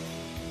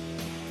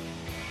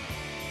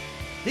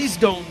 These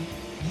don't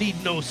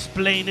need no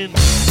splaining.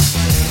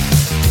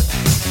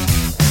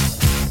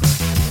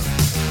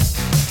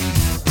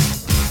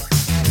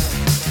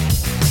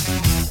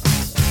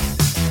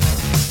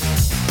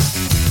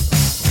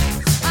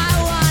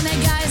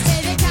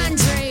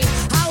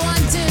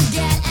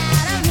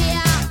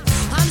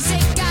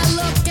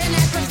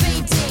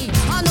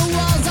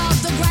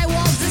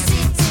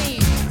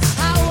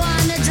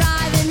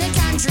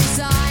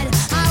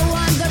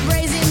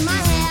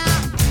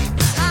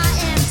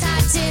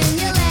 In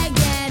your leg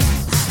and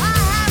I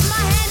have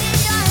my hand in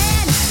your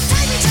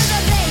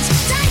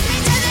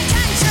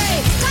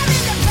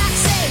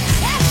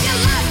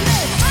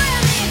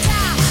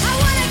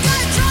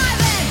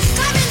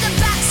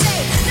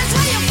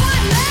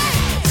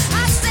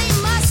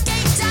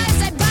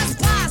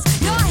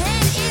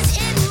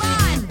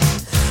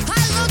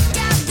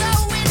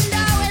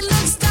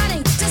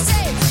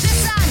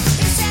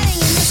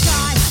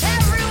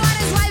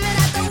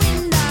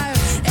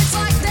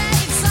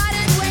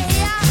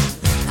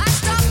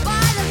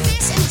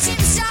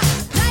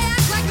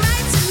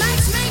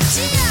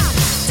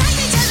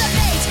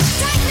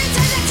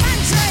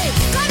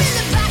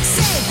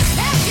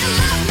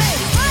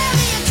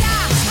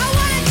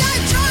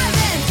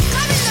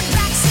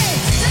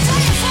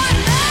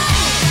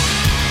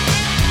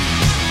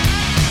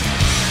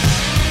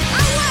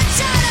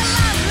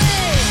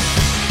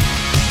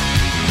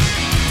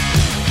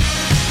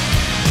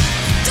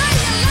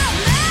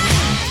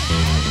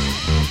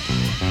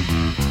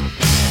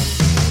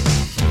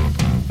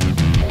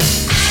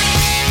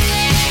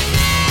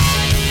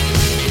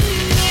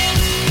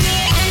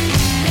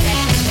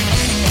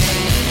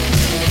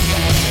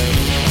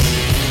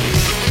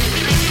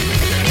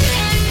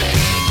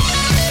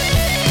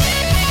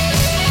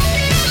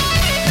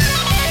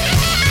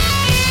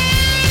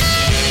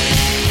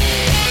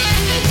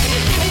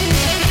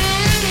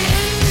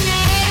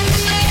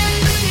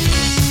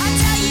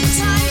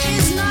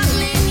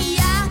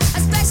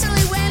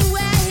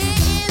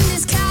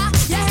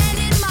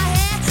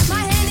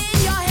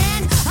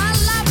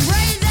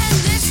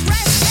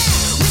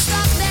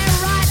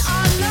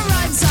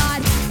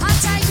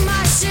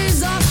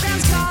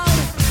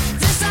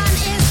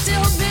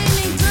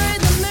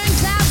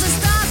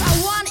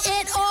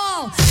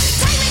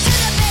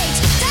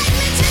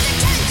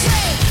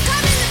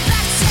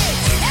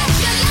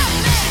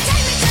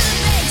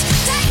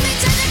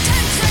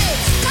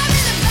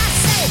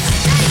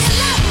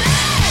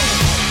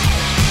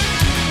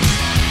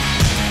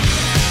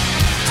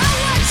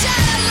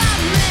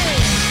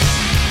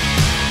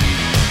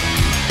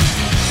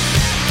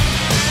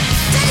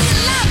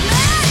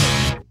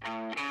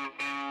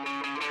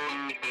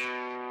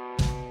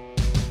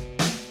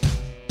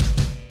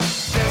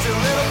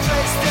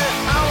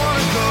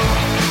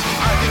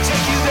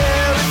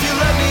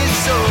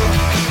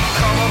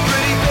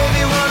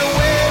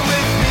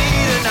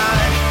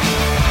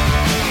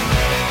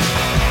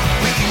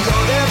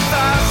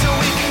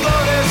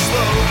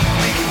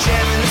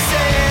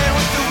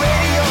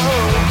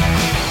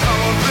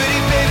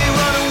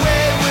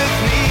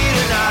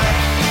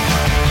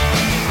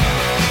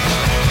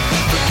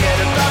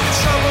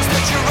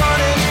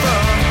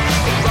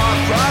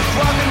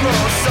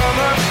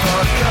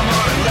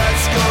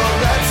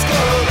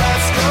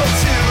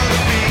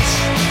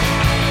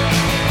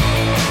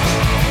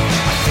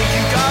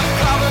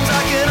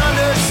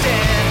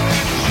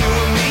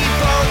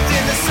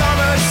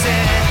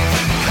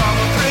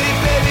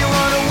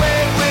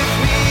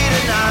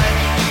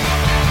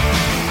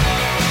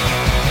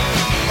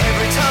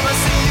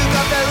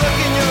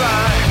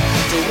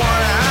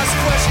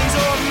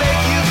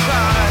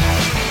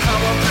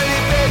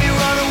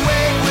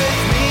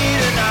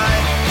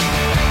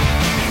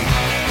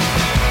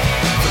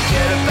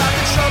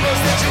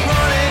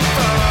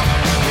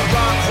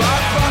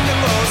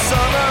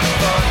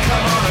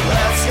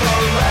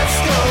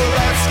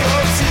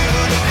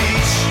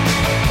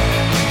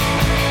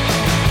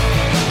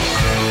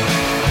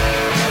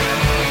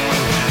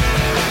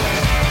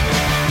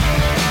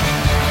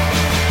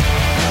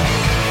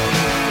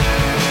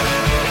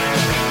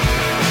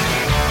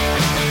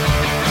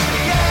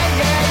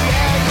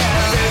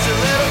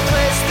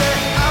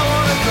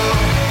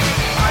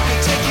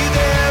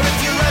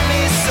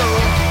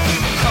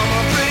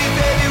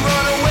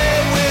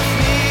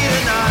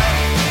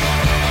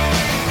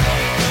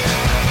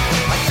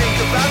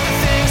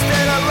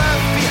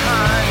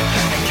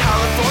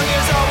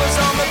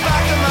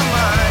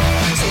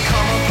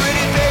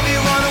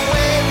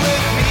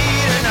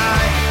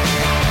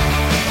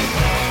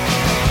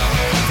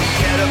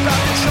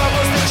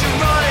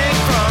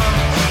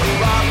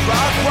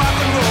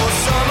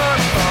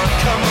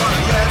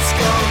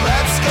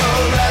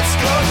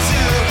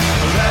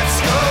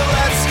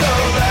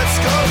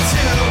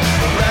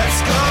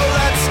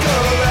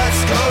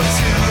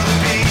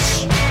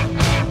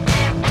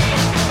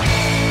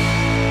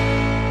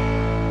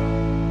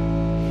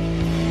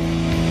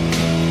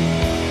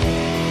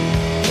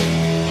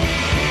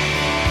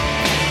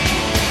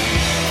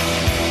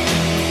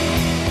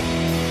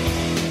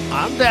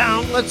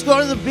down. Let's go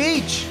to the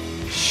beach.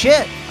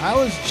 Shit, I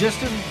was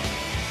just in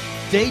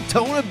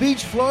Daytona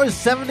Beach, Florida,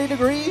 70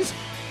 degrees.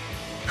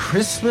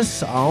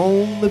 Christmas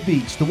on the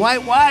beach. The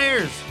White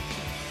Wires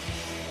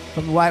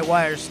from the White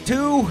Wires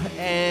 2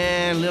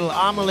 and little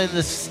Amal and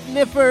the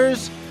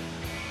Sniffers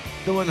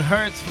doing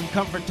Hurts from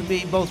Comfort to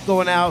Me, both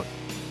going out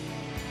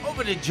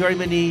over to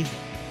Germany.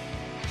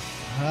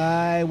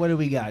 Hi, what do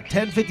we got?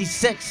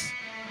 10:56.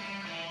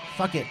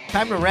 Fuck it.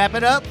 Time to wrap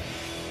it up.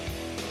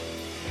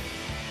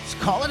 Let's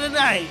call it a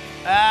night.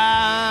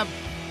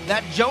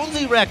 That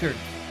Jonesy record.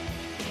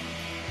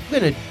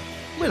 I'm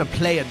gonna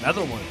play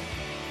another one.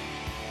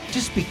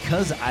 Just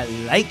because I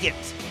like it.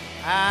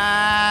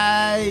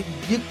 A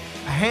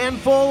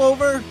handful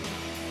over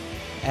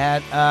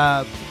at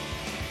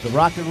the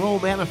Rock and Roll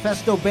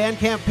Manifesto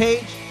Bandcamp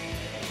page.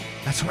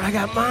 That's where I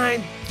got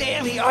mine.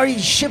 Damn, he already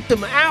shipped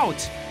them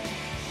out.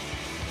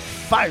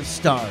 5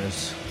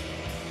 stars.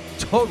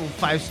 Total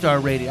 5-star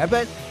rating. I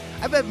bet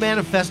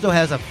Manifesto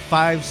has a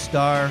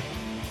 5-star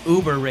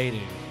Uber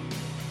rating.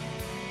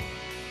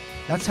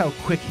 That's how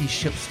quick he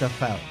ships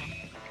stuff out.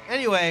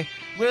 Anyway,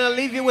 we're going to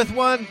leave you with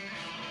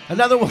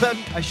another one,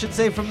 I should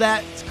say, from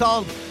that. It's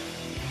called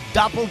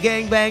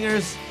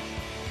Doppelgangbangers.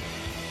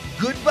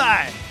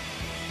 Goodbye.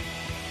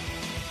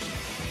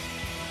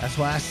 That's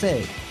why I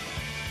say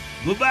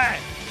goodbye.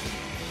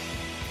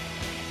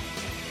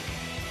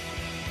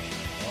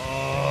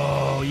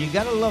 Oh, you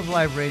gotta love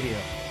live radio.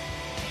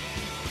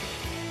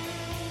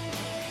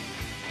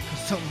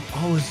 Something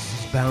always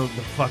is bound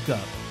to fuck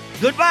up.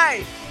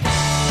 Goodbye.